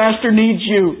 Sammy, the master needs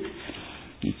you.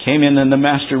 He came in and the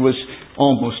master was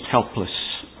almost helpless.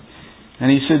 And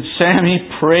he said, Sammy,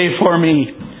 pray for me.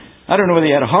 I don't know whether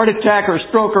he had a heart attack or a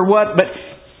stroke or what, but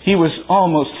he was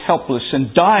almost helpless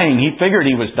and dying. He figured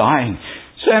he was dying.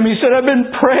 Sammy said, I've been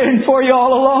praying for you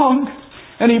all along.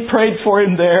 And he prayed for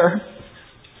him there.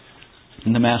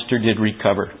 And the master did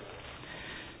recover.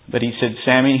 But he said,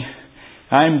 Sammy,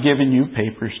 I'm giving you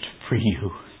papers to free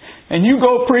you. And you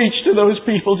go preach to those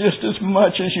people just as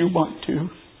much as you want to.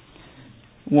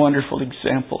 Wonderful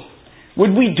example.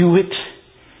 Would we do it?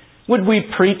 Would we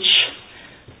preach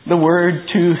the Word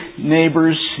to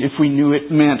neighbors if we knew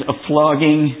it meant a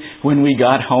flogging when we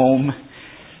got home?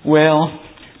 Well,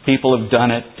 people have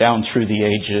done it down through the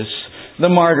ages. The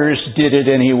martyrs did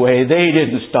it anyway. They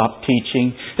didn't stop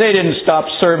teaching. They didn't stop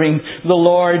serving the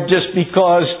Lord just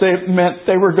because they meant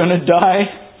they were going to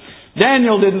die.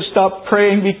 Daniel didn't stop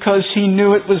praying because he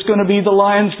knew it was going to be the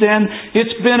lion's den.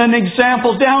 It's been an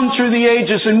example down through the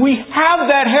ages, and we have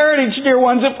that heritage, dear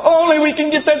ones. If only we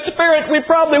can get that spirit, we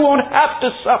probably won't have to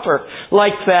suffer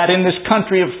like that in this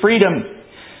country of freedom.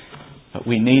 But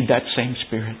we need that same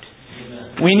spirit.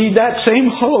 We need that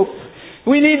same hope.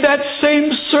 We need that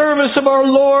same service of our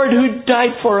Lord who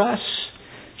died for us,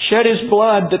 shed His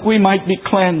blood that we might be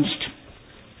cleansed.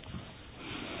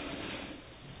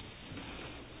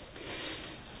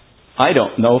 I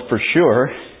don't know for sure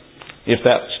if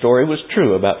that story was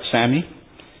true about Sammy.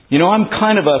 You know, I'm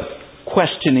kind of a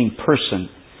questioning person.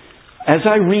 As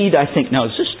I read, I think, now,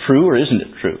 is this true or isn't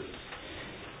it true?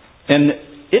 And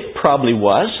it probably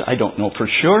was. I don't know for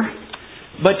sure.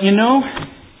 But you know,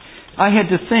 I had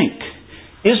to think,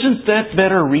 isn't that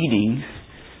better reading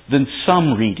than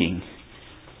some reading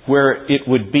where it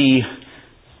would be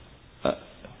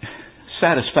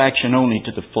satisfaction only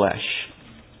to the flesh?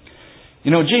 You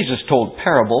know, Jesus told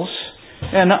parables,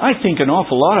 and I think an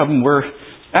awful lot of them were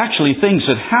actually things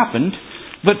that happened,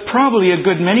 but probably a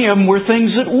good many of them were things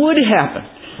that would happen.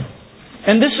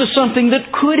 And this is something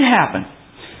that could happen.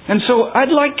 And so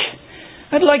I'd like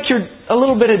a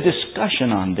little bit of discussion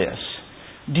on this.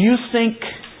 Do you think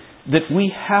that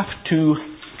we have to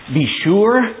be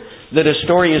sure that a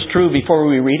story is true before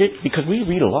we read it? Because we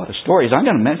read a lot of stories. I'm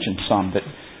going to mention some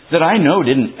that I know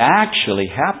didn't actually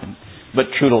happen, but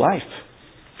true to life.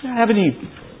 Do you have any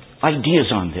ideas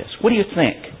on this? What do you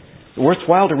think? Is it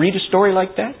worthwhile to read a story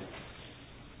like that?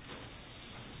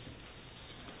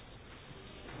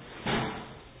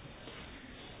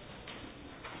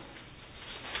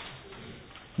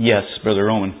 Yes,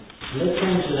 Brother Owen. Let's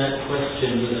answer that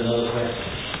question with another question.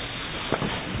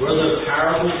 Were the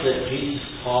parables that Jesus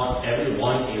taught every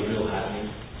one a real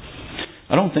happening?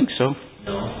 I don't think so.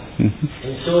 No. Mm-hmm.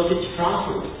 And so if it's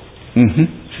profitable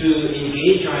to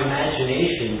engage our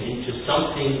imagination into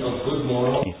something of good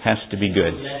moral, it has to be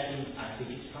good. Lesson, I think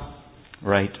it's profitable.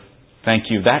 Right. Thank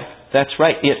you. That's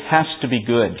right. It has to be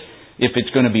good if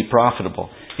it's going to be profitable.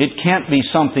 It can't be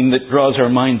something that draws our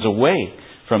minds away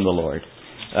from the Lord.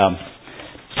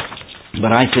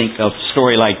 But I think a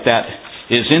story like that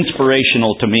is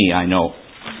inspirational to me, I know.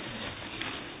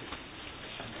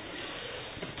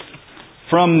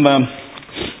 From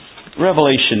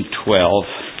Revelation 12,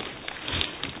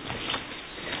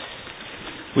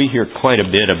 we hear quite a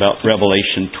bit about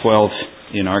Revelation 12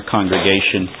 in our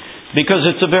congregation because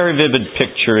it's a very vivid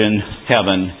picture in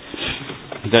heaven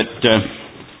that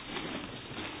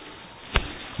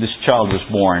this child was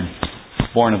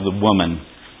born of the woman.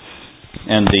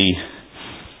 And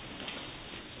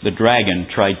the dragon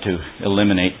tried to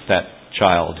eliminate that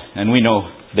child. And we know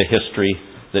the history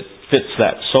that fits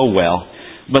that so well.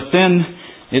 But then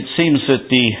it seems that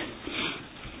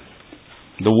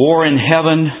the war in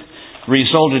heaven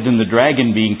resulted in the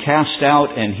dragon being cast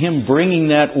out and him bringing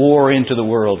that war into the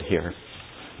world here.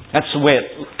 That's the way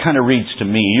it kind of reads to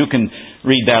me. You can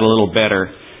read that a little better.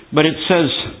 But it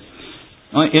says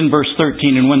in verse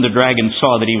 13, "And when the dragon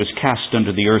saw that he was cast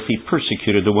unto the earth, he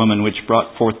persecuted the woman which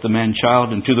brought forth the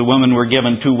man-child. And to the woman were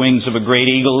given 2 wings of a great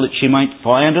eagle, that she might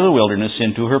fly into the wilderness,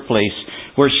 into her place,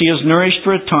 where she is nourished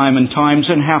for a time, and times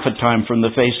and half a time from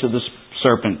the face of the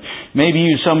serpent." Maybe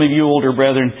some of you older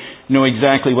brethren know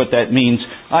exactly what that means.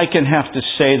 I can have to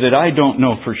say that I don't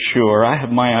know for sure. I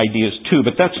have my ideas too,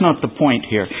 but that's not the point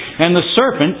here. "And the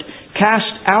serpent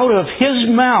cast out of his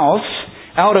mouth,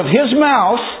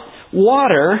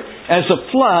 water as a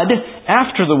flood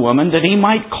after the woman, that he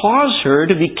might cause her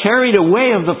to be carried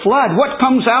away of the flood." What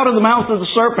comes out of the mouth of the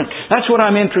serpent? That's what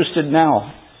I'm interested in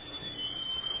now.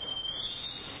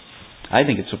 I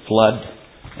think it's a flood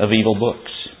of evil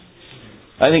books.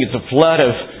 I think it's a flood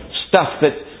of stuff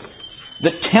that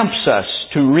tempts us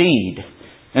to read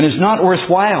and is not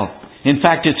worthwhile. In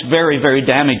fact, it's very, very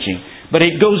damaging. But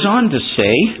it goes on to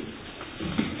say,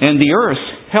 "And the earth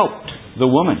helped the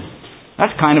woman."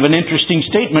 That's kind of an interesting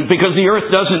statement because the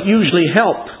earth doesn't usually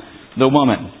help the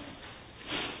woman.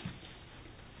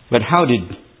 But how did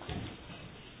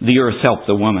the earth help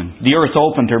the woman? The earth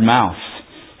opened her mouth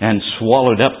and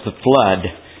swallowed up the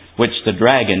flood which the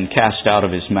dragon cast out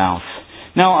of his mouth.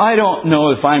 Now, I don't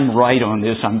know if I'm right on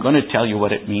this. I'm going to tell you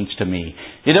what it means to me.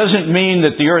 It doesn't mean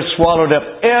that the earth swallowed up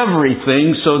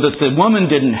everything so that the woman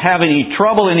didn't have any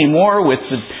trouble anymore with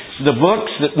the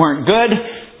books that weren't good.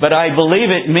 But I believe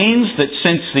it means that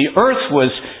since the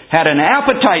earth had an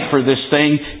appetite for this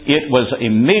thing, it was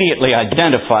immediately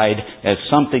identified as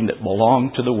something that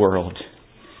belonged to the world.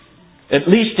 At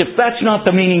least if that's not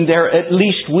the meaning there, at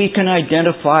least we can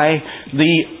identify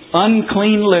the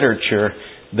unclean literature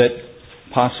that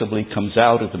possibly comes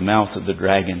out of the mouth of the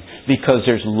dragon, because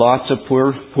there's lots of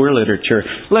poor literature.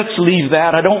 Let's leave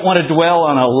that. I don't want to dwell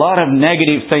on a lot of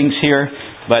negative things here,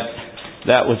 but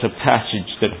that was a passage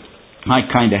that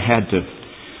I kind of had to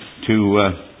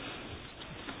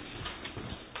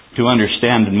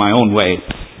understand in my own way.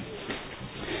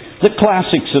 The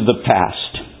classics of the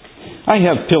past. I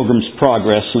have Pilgrim's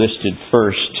Progress listed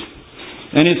first.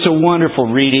 And it's a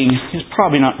wonderful reading. It's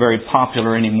probably not very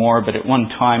popular anymore, but at one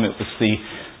time it was the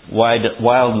widest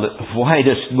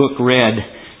book read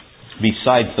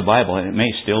besides the Bible. And it may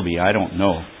still be, I don't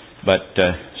know. But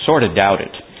sort of doubt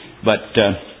it. But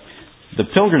the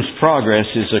Pilgrim's Progress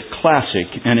is a classic,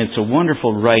 and it's a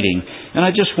wonderful writing. And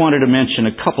I just wanted to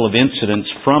mention a couple of incidents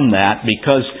from that,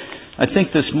 because I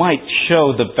think this might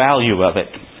show the value of it.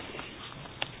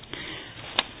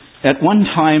 At one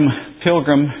time,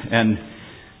 Pilgrim and,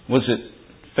 was it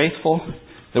Faithful?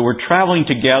 They were traveling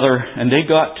together and they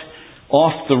got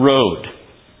off the road.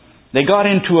 They got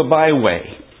into a byway.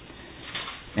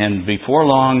 And before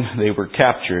long, they were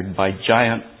captured by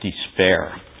giant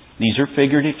despair. These are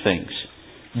figurative things.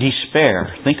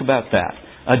 Despair. Think about that.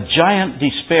 A giant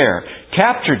despair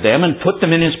captured them and put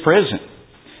them in his prison.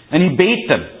 And he beat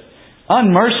them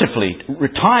unmercifully,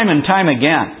 time and time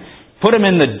again. Put them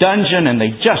in the dungeon and they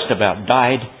just about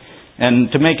died. And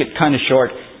to make it kind of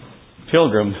short,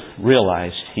 Pilgrim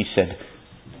realized, he said,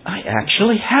 I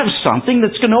actually have something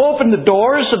that's going to open the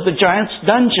doors of the giant's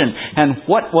dungeon. And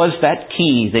what was that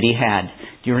key that he had?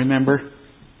 Do you remember?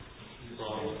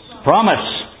 Promise.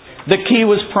 The key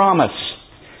was promise.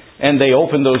 And they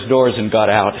opened those doors and got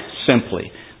out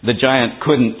simply. The giant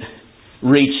couldn't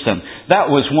reach them.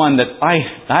 That was one that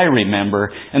I remember,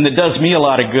 and that does me a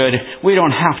lot of good. We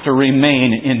don't have to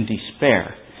remain in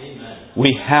despair. Amen.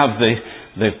 We have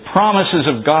the promises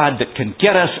of God that can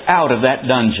get us out of that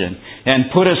dungeon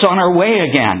and put us on our way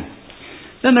again.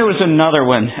 Then there was another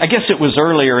one. I guess it was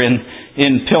earlier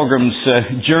in Pilgrim's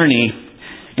journey,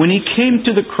 when he came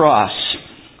to the cross.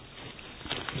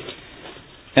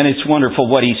 And it's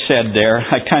wonderful what he said there.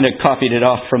 I kind of copied it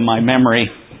off from my memory.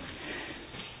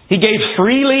 He gave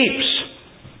 3 leaps.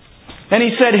 And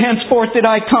he said, henceforth did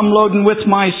I come loaden with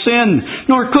my sin,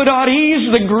 nor could aught ease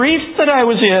the grief that I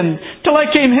was in, till I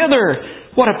came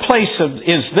hither. What a place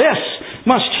is this?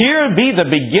 Must here be the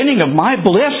beginning of my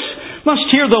bliss? Must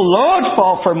here the load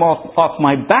fall from off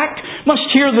my back?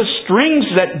 Must here the strings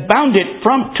that bound it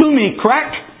to me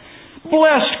crack?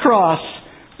 Blessed cross!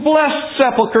 Blessed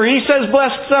sepulchre. He says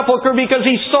blessed sepulchre because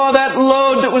he saw that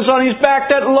load that was on his back,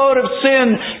 that load of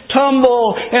sin,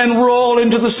 tumble and roll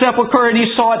into the sepulchre, and he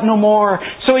saw it no more.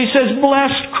 So he says,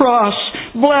 blessed cross,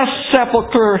 blessed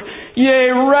sepulchre, yea,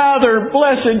 rather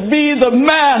blessed be the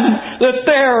man that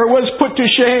there was put to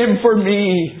shame for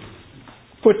me.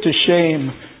 Put to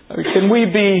shame. Can we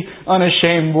be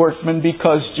unashamed workmen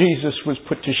because Jesus was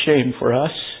put to shame for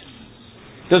us?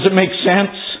 Does it make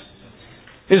sense?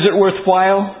 Is it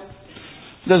worthwhile?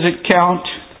 Does it count?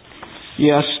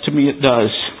 Yes, to me it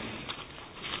does.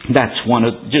 That's one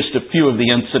of just a few of the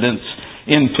incidents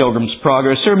in Pilgrim's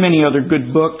Progress. There are many other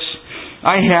good books.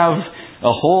 I have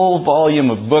a whole volume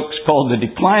of books called The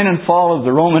Decline and Fall of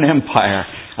the Roman Empire.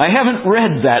 I haven't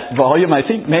read that volume. I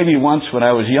think maybe once when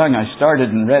I was young I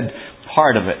started and read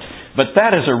part of it. But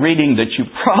that is a reading that you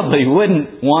probably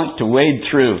wouldn't want to wade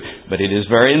through. But it is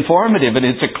very informative, and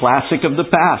it's a classic of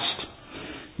the past.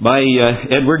 By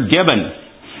Edward Gibbon.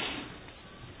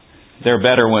 There are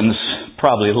better ones,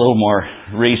 probably a little more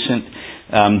recent.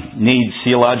 Needs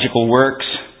theological works,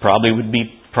 probably would be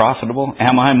profitable.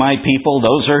 Am I my people?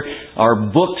 Those are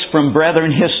books from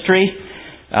Brethren history.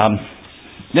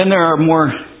 Then there are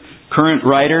more current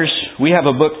writers. We have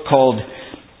a book called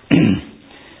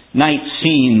Night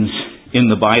Scenes in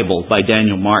the Bible by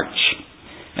Daniel March.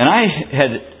 And I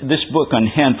had this book on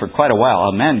hand for quite a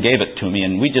while. A man gave it to me,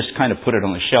 and we just kind of put it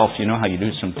on the shelf. You know how you do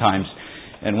sometimes.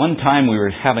 And one time we were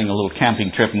having a little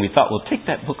camping trip, and we thought, we'll take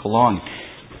that book along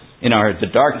in the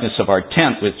darkness of our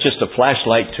tent with just a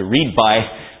flashlight to read by.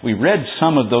 We read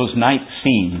some of those night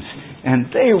scenes, and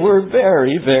they were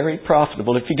very, very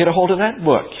profitable. If you get a hold of that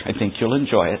book, I think you'll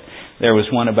enjoy it. There was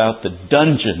one about the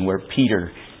dungeon where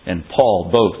Peter and Paul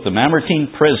both, the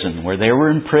Mamertine prison, where they were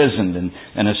imprisoned,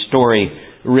 and a story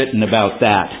written about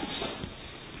that.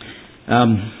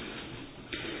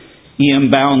 E.M.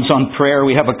 Bounds on prayer.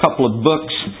 We have a couple of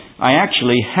books. I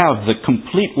actually have the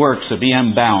complete works of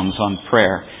E.M. Bounds on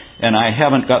prayer, and I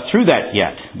haven't got through that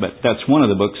yet, but that's one of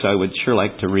the books I would sure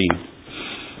like to read.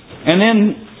 And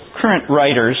then current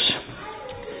writers.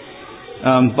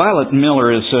 Violet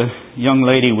Miller is young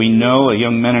lady we know, a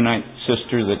young Mennonite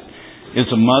sister that is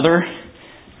a mother,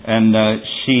 and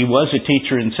she was a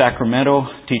teacher in Sacramento,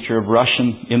 teacher of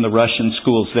Russian in the Russian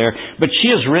schools there. But she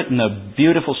has written a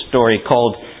beautiful story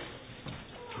called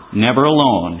Never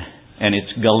Alone, and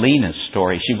it's Galina's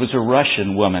story. She was a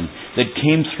Russian woman that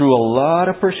came through a lot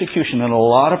of persecution and a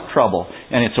lot of trouble,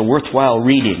 and it's a worthwhile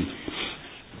reading.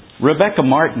 Rebecca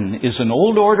Martin is an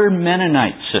old order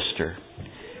Mennonite sister.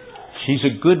 She's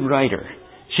a good writer.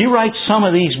 She writes some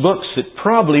of these books that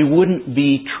probably wouldn't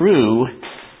be true,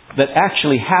 that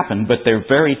actually happened, but they're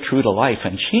very true to life.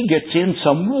 And she gets in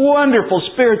some wonderful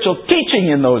spiritual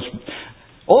teaching in those.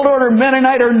 Old order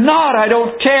Mennonite or not, I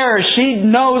don't care. She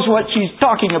knows what she's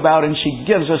talking about, and she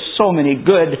gives us so many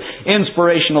good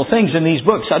inspirational things in these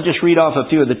books. I'll just read off a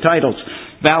few of the titles.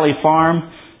 Valley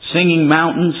Farm, Singing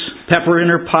Mountains, Pepper in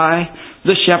Her Pie,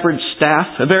 The Shepherd's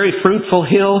Staff, A Very Fruitful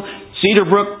Hill, Cedar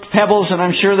Brook Pebbles, and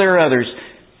I'm sure there are others.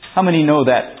 How many know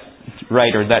that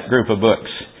writer, that group of books?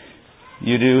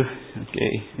 You do?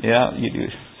 Okay. Yeah, you do,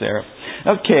 Sarah.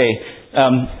 Okay.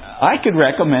 I could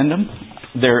recommend them.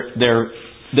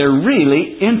 They're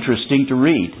really interesting to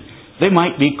read. They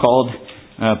might be called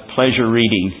pleasure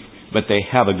reading, but they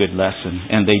have a good lesson.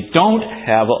 And they don't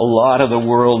have a lot of the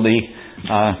worldly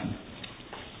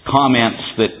comments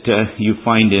that you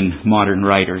find in modern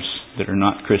writers that are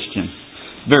not Christian.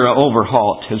 Vera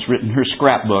Overholt has written her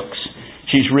scrapbooks.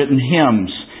 She's written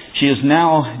hymns. She has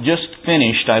now just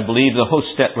finished, I believe, the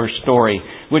Hostetler story,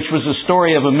 which was a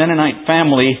story of a Mennonite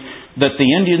family that the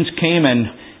Indians came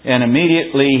and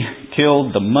immediately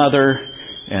killed the mother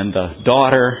and the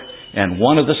daughter and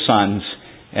one of the sons.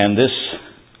 And this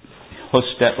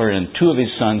Hostetler and two of his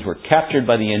sons were captured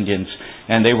by the Indians,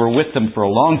 and they were with them for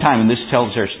a long time, and this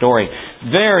tells their story.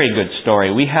 Very good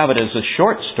story. We have it as a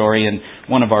short story in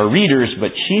one of our readers,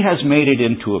 but she has made it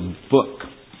into a book.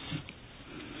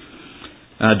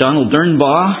 Donald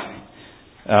Dernbaugh.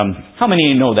 How many of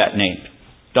you know that name?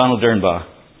 Donald Dernbaugh.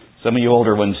 Some of you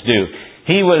older ones do.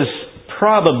 He was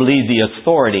probably the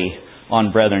authority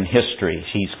on Brethren history.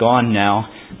 He's gone now,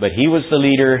 but he was the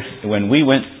leader when we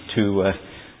went to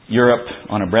Europe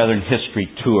on a Brethren history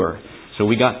tour. So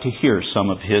we got to hear some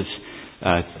of his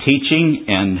teaching,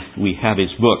 and we have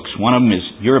his books. One of them is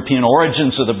European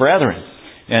Origins of the Brethren,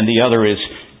 and the other is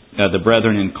The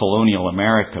Brethren in Colonial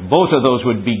America. Both of those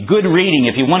would be good reading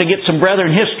if you want to get some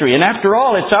Brethren history. And after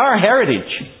all, it's our heritage.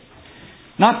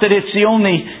 Not that it's the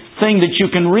only thing that you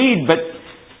can read, but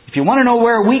if you want to know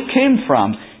where we came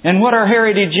from and what our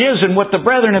heritage is and what the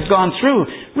Brethren have gone through,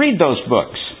 read those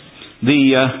books.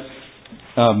 The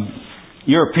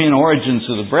European Origins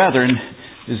of the Brethren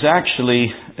is actually,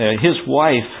 his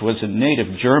wife was a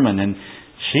native German, and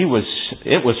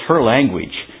it was her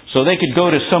language. So they could go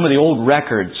to some of the old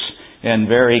records and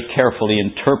very carefully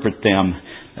interpret them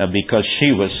because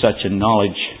she was such a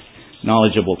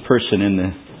knowledgeable person in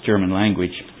the German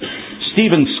language.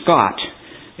 Stephen Scott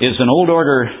is an old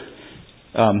order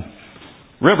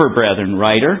River Brethren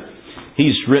writer.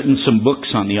 He's written some books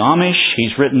on the Amish.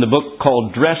 He's written the book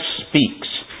called Dress Speaks.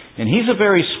 And he's a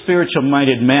very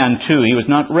spiritual-minded man, too. He was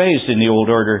not raised in the old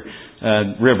order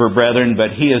River Brethren,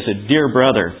 but he is a dear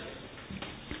brother.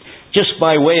 Just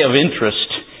by way of interest,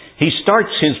 he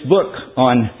starts his book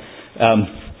on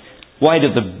why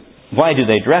do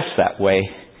they dress that way.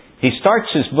 He starts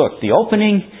his book. The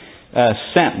opening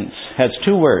sentence has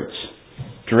two words: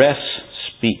 dress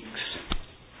speaks.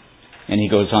 And he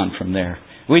goes on from there.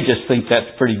 We just think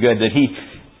that's pretty good that he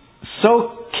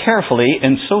so carefully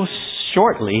and so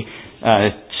shortly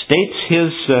states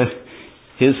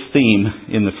his theme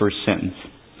in the first sentence.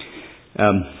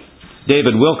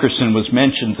 David Wilkerson was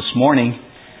mentioned this morning.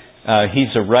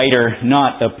 He's a writer,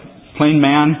 not a plain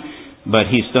man, but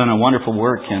he's done a wonderful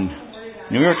work in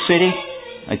New York City,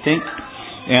 I think.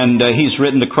 And he's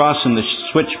written The Cross and the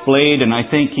Switchblade, and I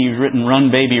think he's written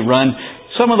Run Baby Run.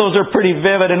 Some of those are pretty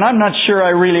vivid, and I'm not sure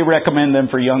I really recommend them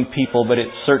for young people, but it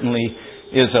certainly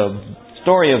is a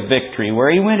story of victory,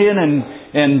 where he went in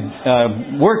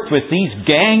and worked with these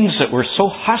gangs that were so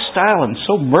hostile and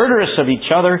so murderous of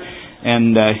each other,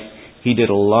 and he did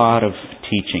a lot of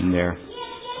teaching there.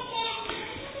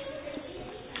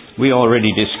 We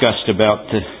already discussed about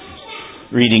the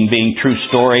reading being true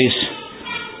stories.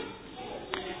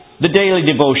 The daily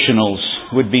devotionals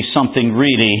would be something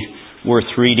really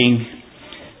worth reading.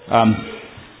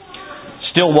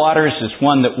 Still Waters is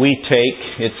one that we take.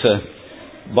 It's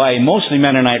by mostly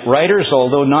Mennonite writers,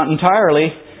 although not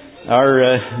entirely.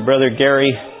 Our brother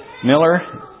Gary Miller,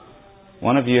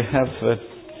 one of you have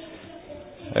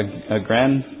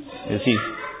is he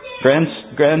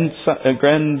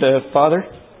grandfather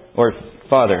or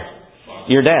father?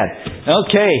 Your dad.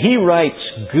 Okay, he writes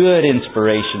good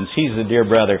inspirations. He's a dear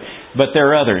brother. But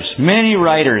there are others. Many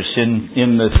writers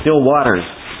in the still waters.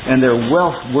 And they're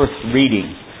well worth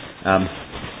reading.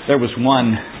 There was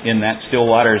one in that still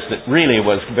waters that really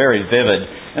was very vivid.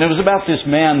 And it was about this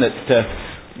man that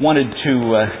wanted to...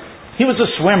 he was a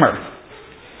swimmer.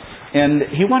 And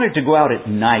he wanted to go out at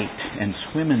night and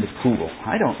swim in the pool.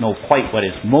 I don't know quite what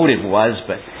his motive was,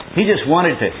 but he just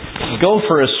wanted to go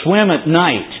for a swim at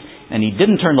night. And he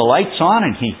didn't turn the lights on,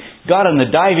 and he got on the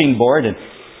diving board. And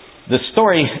the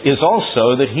story is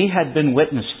also that he had been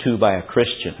witnessed to by a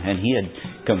Christian, and he had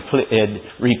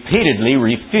repeatedly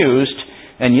refused,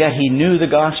 and yet he knew the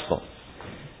gospel.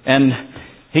 And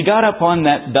he got up on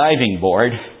that diving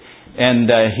board,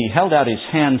 and he held out his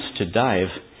hands to dive.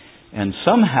 And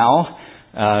somehow,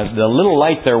 the little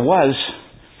light there was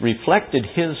reflected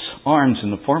his arms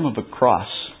in the form of a cross.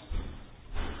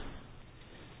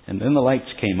 And then the lights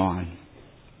came on.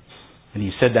 And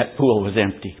he said that pool was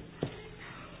empty.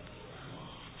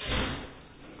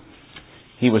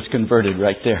 He was converted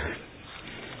right there.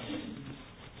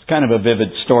 It's kind of a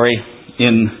vivid story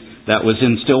that was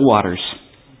in still waters.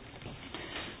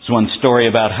 There's one story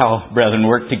about how brethren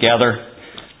worked together.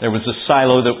 There was a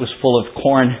silo that was full of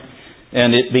corn.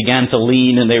 And it began to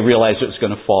lean, and they realized it was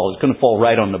going to fall. It was going to fall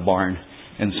right on the barn.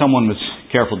 And someone was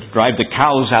careful to drive the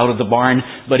cows out of the barn,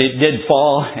 but it did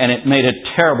fall, and it made a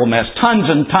terrible mess. Tons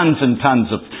and tons and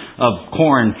tons of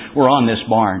corn were on this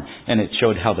barn. And it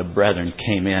showed how the brethren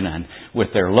came in and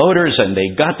with their loaders, and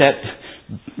they got that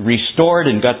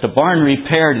restored and got the barn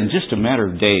repaired in just a matter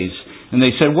of days. And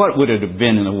they said, what would it have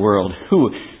been in the world?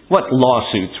 What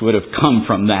lawsuits would have come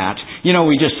from that? You know,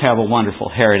 we just have a wonderful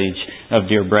heritage of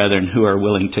dear brethren who are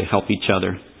willing to help each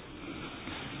other.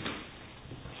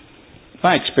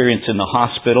 My experience in the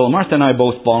hospital, Martha and I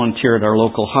both volunteer at our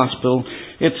local hospital.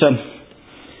 It's an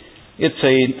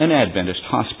Adventist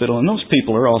hospital, and those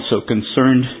people are also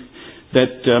concerned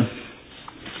that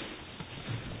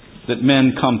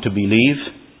men come to believe.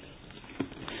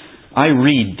 I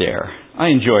read there. I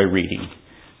enjoy reading.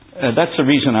 That's the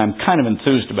reason I'm kind of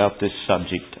enthused about this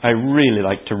subject. I really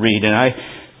like to read, and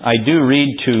I do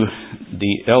read to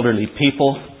the elderly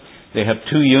people. They have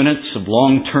 2 units of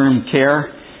long-term care,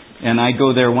 and I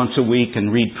go there once a week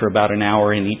and read for about an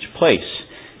hour in each place.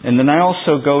 And then I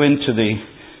also go into the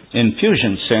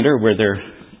infusion center where they're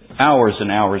hours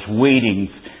and hours waiting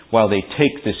while they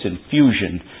take this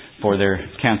infusion for their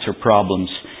cancer problems.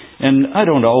 And I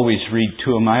don't always read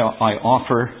to them. I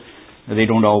offer. They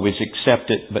don't always accept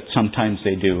it, but sometimes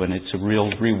they do, and it's a real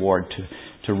reward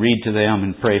to read to them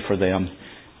and pray for them.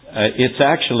 It's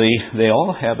actually, they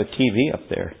all have a TV up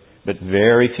there, but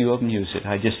very few of them use it.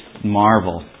 I just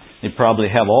marvel. They probably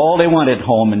have all they want at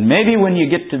home, and maybe when you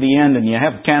get to the end and you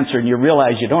have cancer and you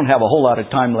realize you don't have a whole lot of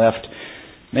time left,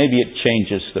 maybe it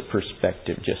changes the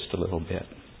perspective just a little bit.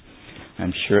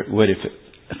 I'm sure it would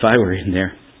if I were in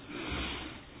there.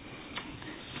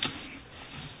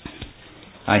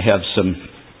 I have some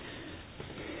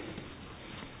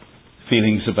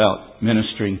feelings about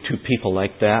ministering to people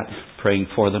like that, praying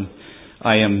for them.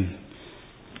 I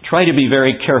try to be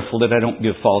very careful that I don't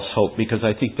give false hope, because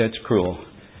I think that's cruel.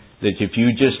 That if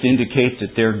you just indicate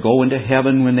that they're going to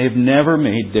heaven when they've never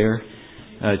made their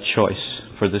choice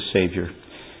for the Savior.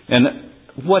 And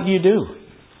what do you do?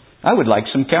 I would like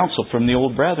some counsel from the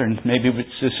old brethren. Maybe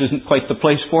this isn't quite the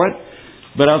place for it.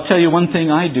 But I'll tell you one thing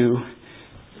I do.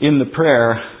 In the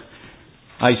prayer,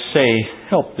 I say,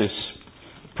 help this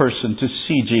person to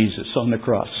see Jesus on the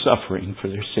cross suffering for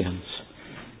their sins.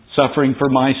 Suffering for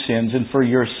my sins and for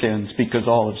your sins, because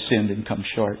all have sinned and come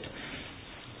short.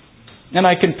 And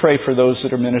I can pray for those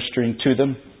that are ministering to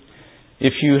them.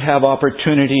 If you have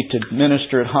opportunity to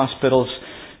minister at hospitals,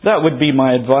 that would be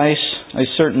my advice. I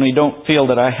certainly don't feel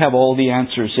that I have all the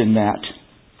answers in that.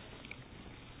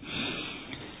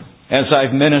 As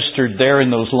I've ministered there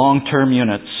in those long-term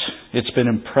units, it's been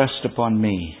impressed upon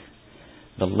me.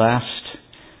 The last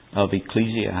of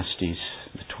Ecclesiastes,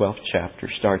 the 12th chapter,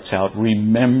 starts out,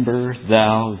 remember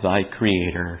thou thy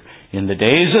Creator in the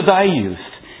days of thy youth,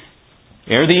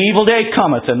 ere the evil day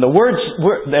cometh, and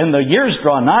the years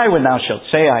draw nigh, when thou shalt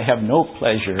say, I have no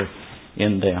pleasure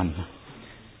in them.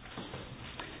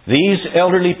 These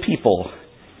elderly people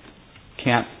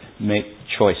can't make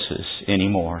choices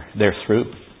anymore. They're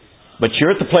through. But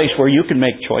you're at the place where you can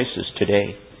make choices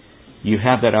today. You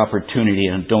have that opportunity,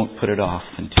 and don't put it off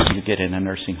until you get in a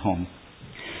nursing home.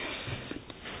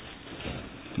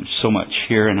 There's so much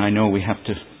here, and I know we have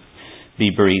to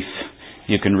be brief.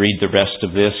 You can read the rest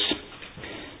of this.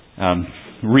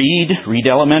 Read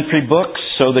elementary books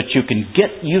so that you can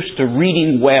get used to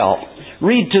reading well.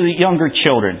 Read to the younger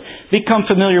children. become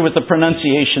familiar with the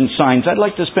pronunciation signs. I'd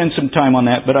like to spend some time on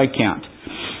that, but I can't.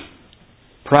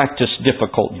 Practice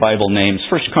difficult Bible names.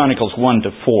 1 Chronicles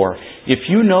 1-4. If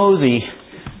you know the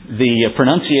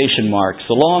pronunciation marks,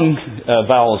 the long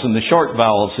vowels and the short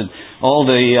vowels and all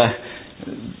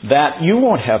that, you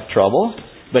won't have trouble,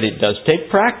 but it does take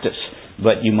practice.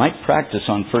 But you might practice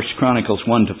on 1 Chronicles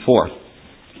 1-4.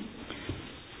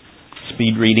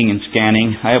 Speed reading and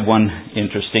scanning. I have one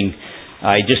interesting.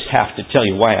 I just have to tell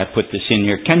you why I put this in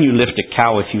here. Can you lift a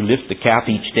cow if you lift the calf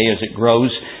each day as it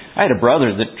grows? I had a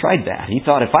brother that tried that. He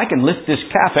thought, if I can lift this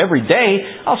calf every day,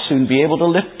 I'll soon be able to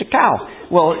lift a cow.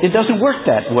 Well, it doesn't work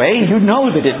that way. You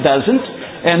know that it doesn't.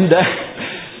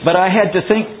 But I had to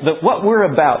think that what we're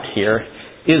about here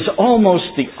is almost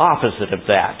the opposite of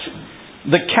that.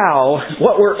 The cow,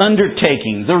 what we're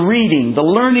undertaking, the reading, the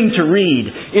learning to read,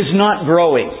 is not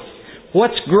growing.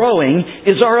 What's growing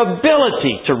is our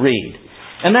ability to read.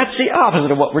 And that's the opposite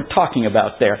of what we're talking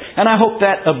about there. And I hope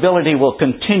that ability will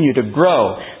continue to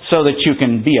grow so that you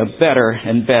can be a better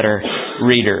and better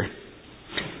reader.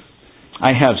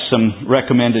 I have some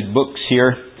recommended books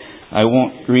here. I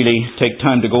won't really take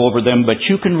time to go over them, but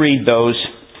you can read those.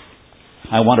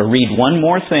 I want to read one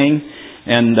more thing,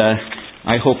 and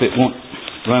I hope it won't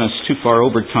run us too far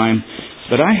over time.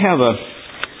 But I have a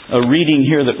reading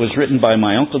here that was written by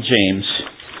my Uncle James,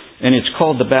 and it's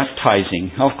called The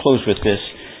Baptizing. I'll close with this.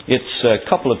 It's a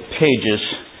couple of pages.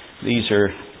 These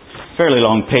are fairly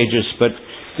long pages, but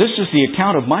this is the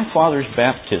account of my father's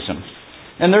baptism.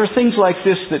 And there are things like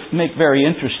this that make very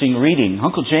interesting reading.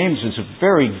 Uncle James is a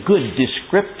very good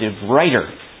descriptive writer,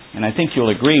 and I think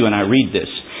you'll agree when I read this.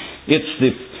 It's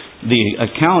the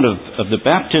account of the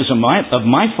baptism of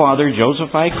my father,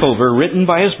 Joseph I. Cover, written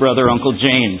by his brother, Uncle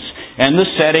James. And the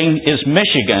setting is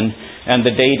Michigan, and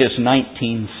the date is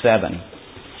 1907.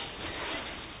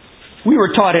 We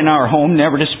were taught in our home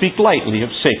never to speak lightly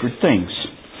of sacred things.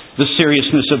 The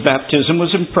seriousness of baptism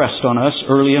was impressed on us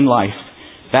early in life.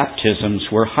 Baptisms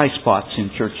were high spots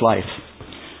in church life.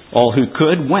 All who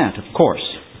could went, of course.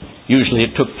 Usually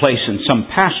it took place in some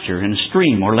pasture, in a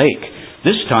stream or lake.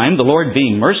 This time, the Lord,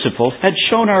 being merciful, had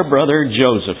shown our brother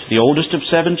Joseph, the oldest of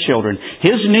 7 children,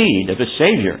 his need of a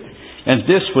Savior. And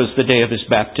this was the day of his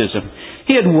baptism.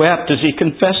 He had wept as he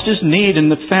confessed his need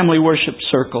in the family worship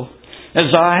circle.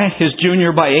 As I, his junior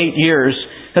by 8 years,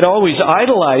 had always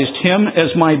idolized him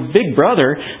as my big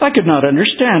brother, I could not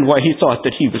understand why he thought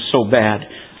that he was so bad.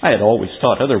 I had always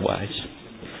thought otherwise.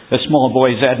 A small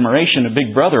boy's admiration of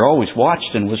Big Brother always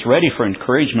watched and was ready for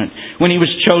encouragement. When he was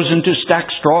chosen to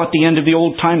stack straw at the end of the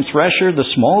old-time thresher,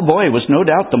 the small boy was no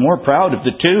doubt the more proud of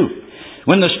the two.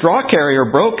 When the straw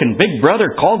carrier broke and Big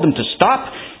Brother called them to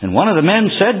stop, and one of the men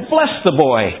said, "Bless the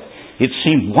boy," it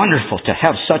seemed wonderful to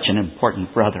have such an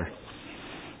important brother.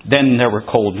 Then there were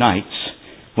cold nights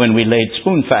when we laid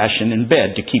spoon fashion in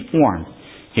bed to keep warm.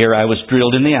 Here I was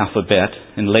drilled in the alphabet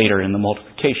and later in the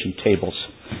multiplication tables.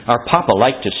 Our papa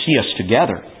liked to see us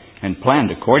together and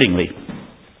planned accordingly.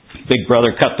 Big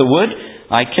Brother cut the wood,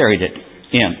 I carried it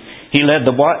in. He led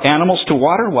the animals to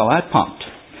water while I pumped.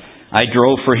 I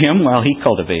drove for him while he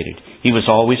cultivated. He was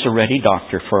always a ready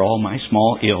doctor for all my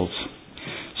small ills.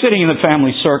 Sitting in the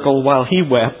family circle while he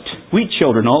wept, we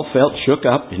children all felt shook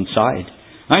up inside.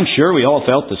 I'm sure we all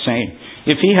felt the same.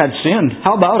 If he had sinned,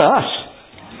 how about us?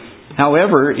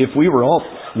 However, if we were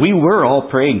all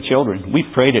praying children. We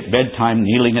prayed at bedtime,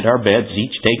 kneeling at our beds,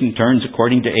 each taking turns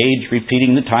according to age,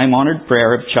 repeating the time-honored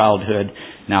prayer of childhood.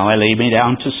 Now I lay me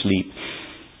down to sleep.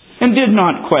 And did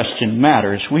not question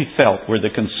matters we felt were the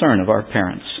concern of our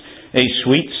parents. A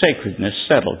sweet sacredness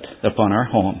settled upon our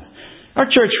home. Our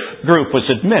church group was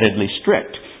admittedly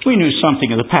strict. We knew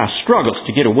something of the past struggles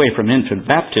to get away from infant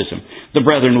baptism. The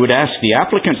brethren would ask the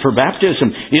applicant for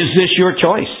baptism, "Is this your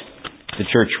choice?" The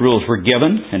church rules were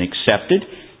given and accepted.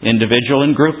 Individual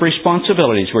and group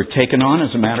responsibilities were taken on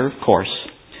as a matter of course.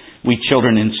 We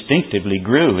children instinctively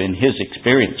grew in his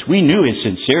experience. We knew his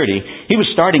sincerity. He was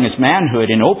starting his manhood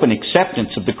in open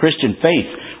acceptance of the Christian faith,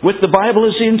 with the Bible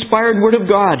as the inspired Word of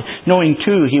God, knowing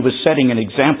too he was setting an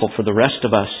example for the rest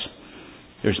of us.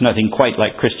 There's nothing quite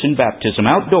like Christian baptism,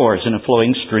 outdoors in a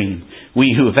flowing stream.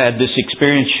 We who have had this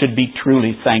experience should be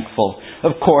truly thankful.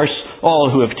 Of course,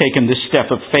 all who have taken this step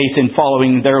of faith in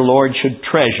following their Lord should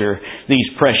treasure these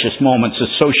precious moments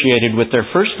associated with their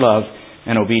first love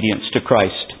and obedience to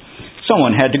Christ.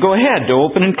 Someone had to go ahead to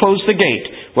open and close the gate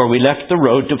where we left the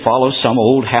road to follow some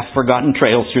old half-forgotten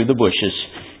trail through the bushes.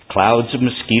 Clouds of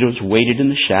mosquitoes waited in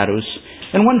the shadows,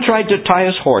 and one tried to tie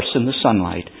his horse in the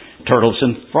sunlight. Turtles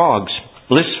and frogs,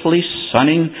 blissfully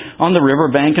sunning on the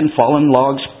riverbank and fallen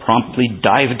logs, promptly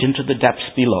dived into the depths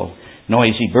below.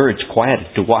 Noisy birds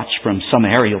quieted to watch from some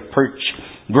aerial perch.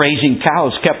 Grazing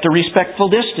cows kept a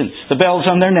respectful distance, the bells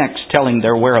on their necks telling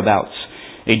their whereabouts.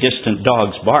 A distant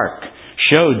dog's bark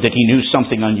showed that he knew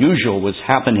something unusual was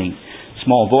happening.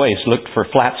 Small boys looked for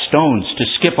flat stones to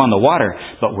skip on the water,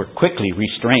 but were quickly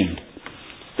restrained.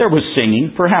 There was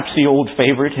singing, perhaps the old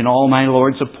favorite, "In all my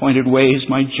Lord's appointed ways,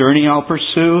 my journey I'll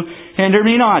pursue. Hinder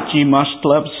me not, ye much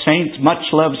loved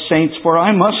saints, for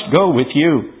I must go with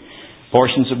you."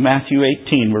 Portions of Matthew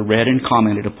 18 were read and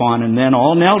commented upon, and then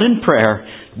all knelt in prayer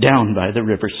down by the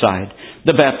riverside.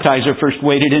 The baptizer first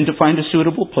waded in to find a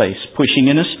suitable place, pushing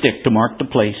in a stick to mark the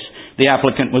place. The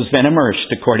applicant was then immersed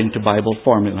according to Bible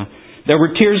formula. There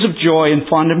were tears of joy and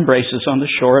fond embraces on the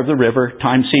shore of the river.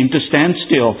 Time seemed to stand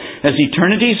still as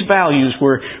eternity's values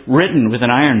were written with an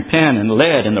iron pen and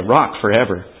lead in the rock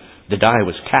forever. The die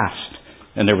was cast,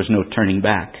 and there was no turning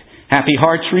back. Happy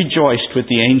hearts rejoiced with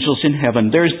the angels in heaven.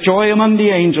 There's joy among the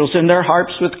angels, and their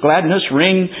harps with gladness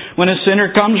ring when a sinner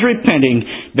comes repenting,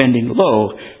 bending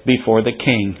low before the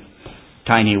King.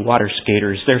 Tiny water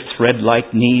skaters, their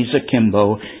thread-like knees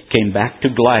akimbo, came back to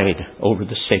glide over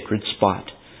the sacred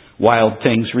spot. Wild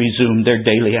things resumed their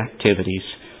daily activities.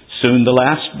 Soon the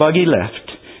last buggy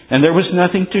left, and there was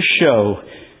nothing to show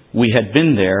we had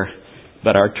been there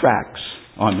but our tracks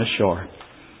on the shore.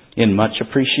 In much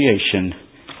appreciation,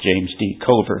 James D.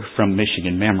 Cover from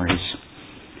Michigan Memories.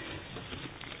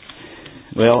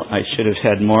 Well, I should have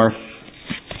had more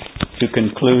to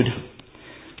conclude,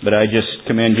 but I just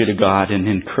commend you to God and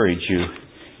encourage you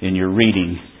in your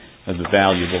reading of the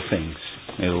valuable things.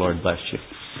 May the Lord bless you.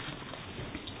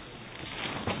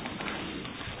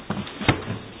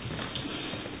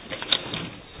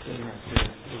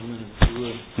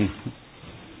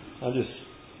 I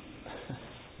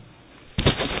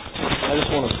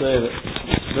just want to say that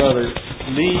Brother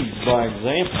leads by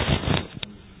example.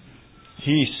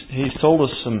 He's told us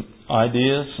some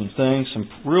ideas, some things, some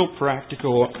real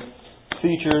practical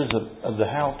features of the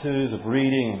how-tos of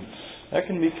reading. That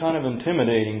can be kind of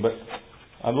intimidating, but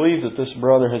I believe that this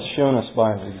brother has shown us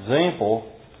by his example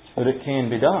that it can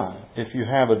be done if you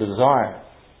have a desire,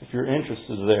 if your interest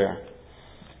is there.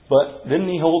 But didn't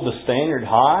he hold the standard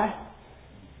high?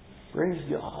 Praise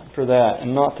God for that.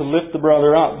 And not to lift the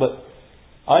brother up, but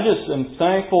I just am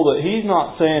thankful that he's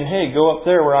not saying, "Hey, go up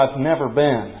there where I've never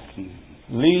been."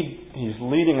 He's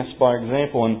leading us by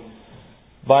example, and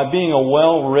by being a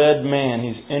well-read man,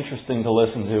 he's interesting to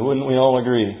listen to. Wouldn't we all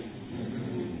agree?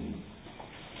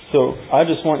 So I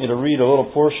just want you to read a little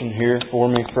portion here for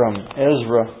me from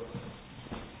Ezra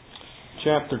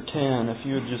chapter 10. If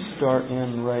you would just start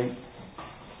in right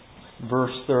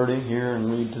verse 30 here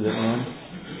and read to the end.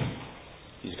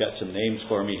 He's got some names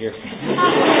for me here.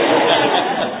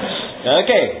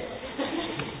 Okay.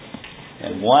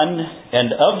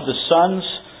 And of the sons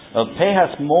of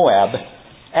Pahath Moab,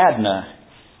 Adnah,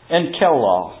 and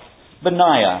Kelal,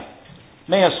 Benaiah,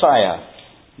 Maaseiah,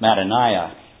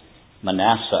 Mattaniah,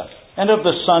 Manasseh, and of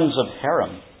the sons of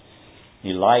Haram,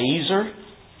 Eliezer,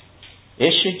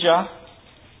 Ishijah,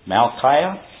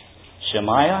 Malchiah,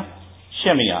 Shemaiah,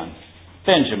 Shimeon,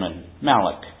 Benjamin,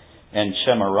 Malach, and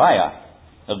Shemariah.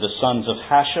 Of the sons of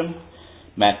Hashem,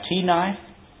 Mattenai,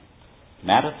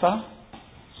 Mattatha,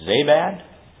 Zabad,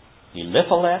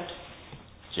 Eliphalet,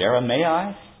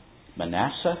 Jeremiah,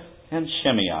 Manasseh, and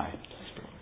Shimei.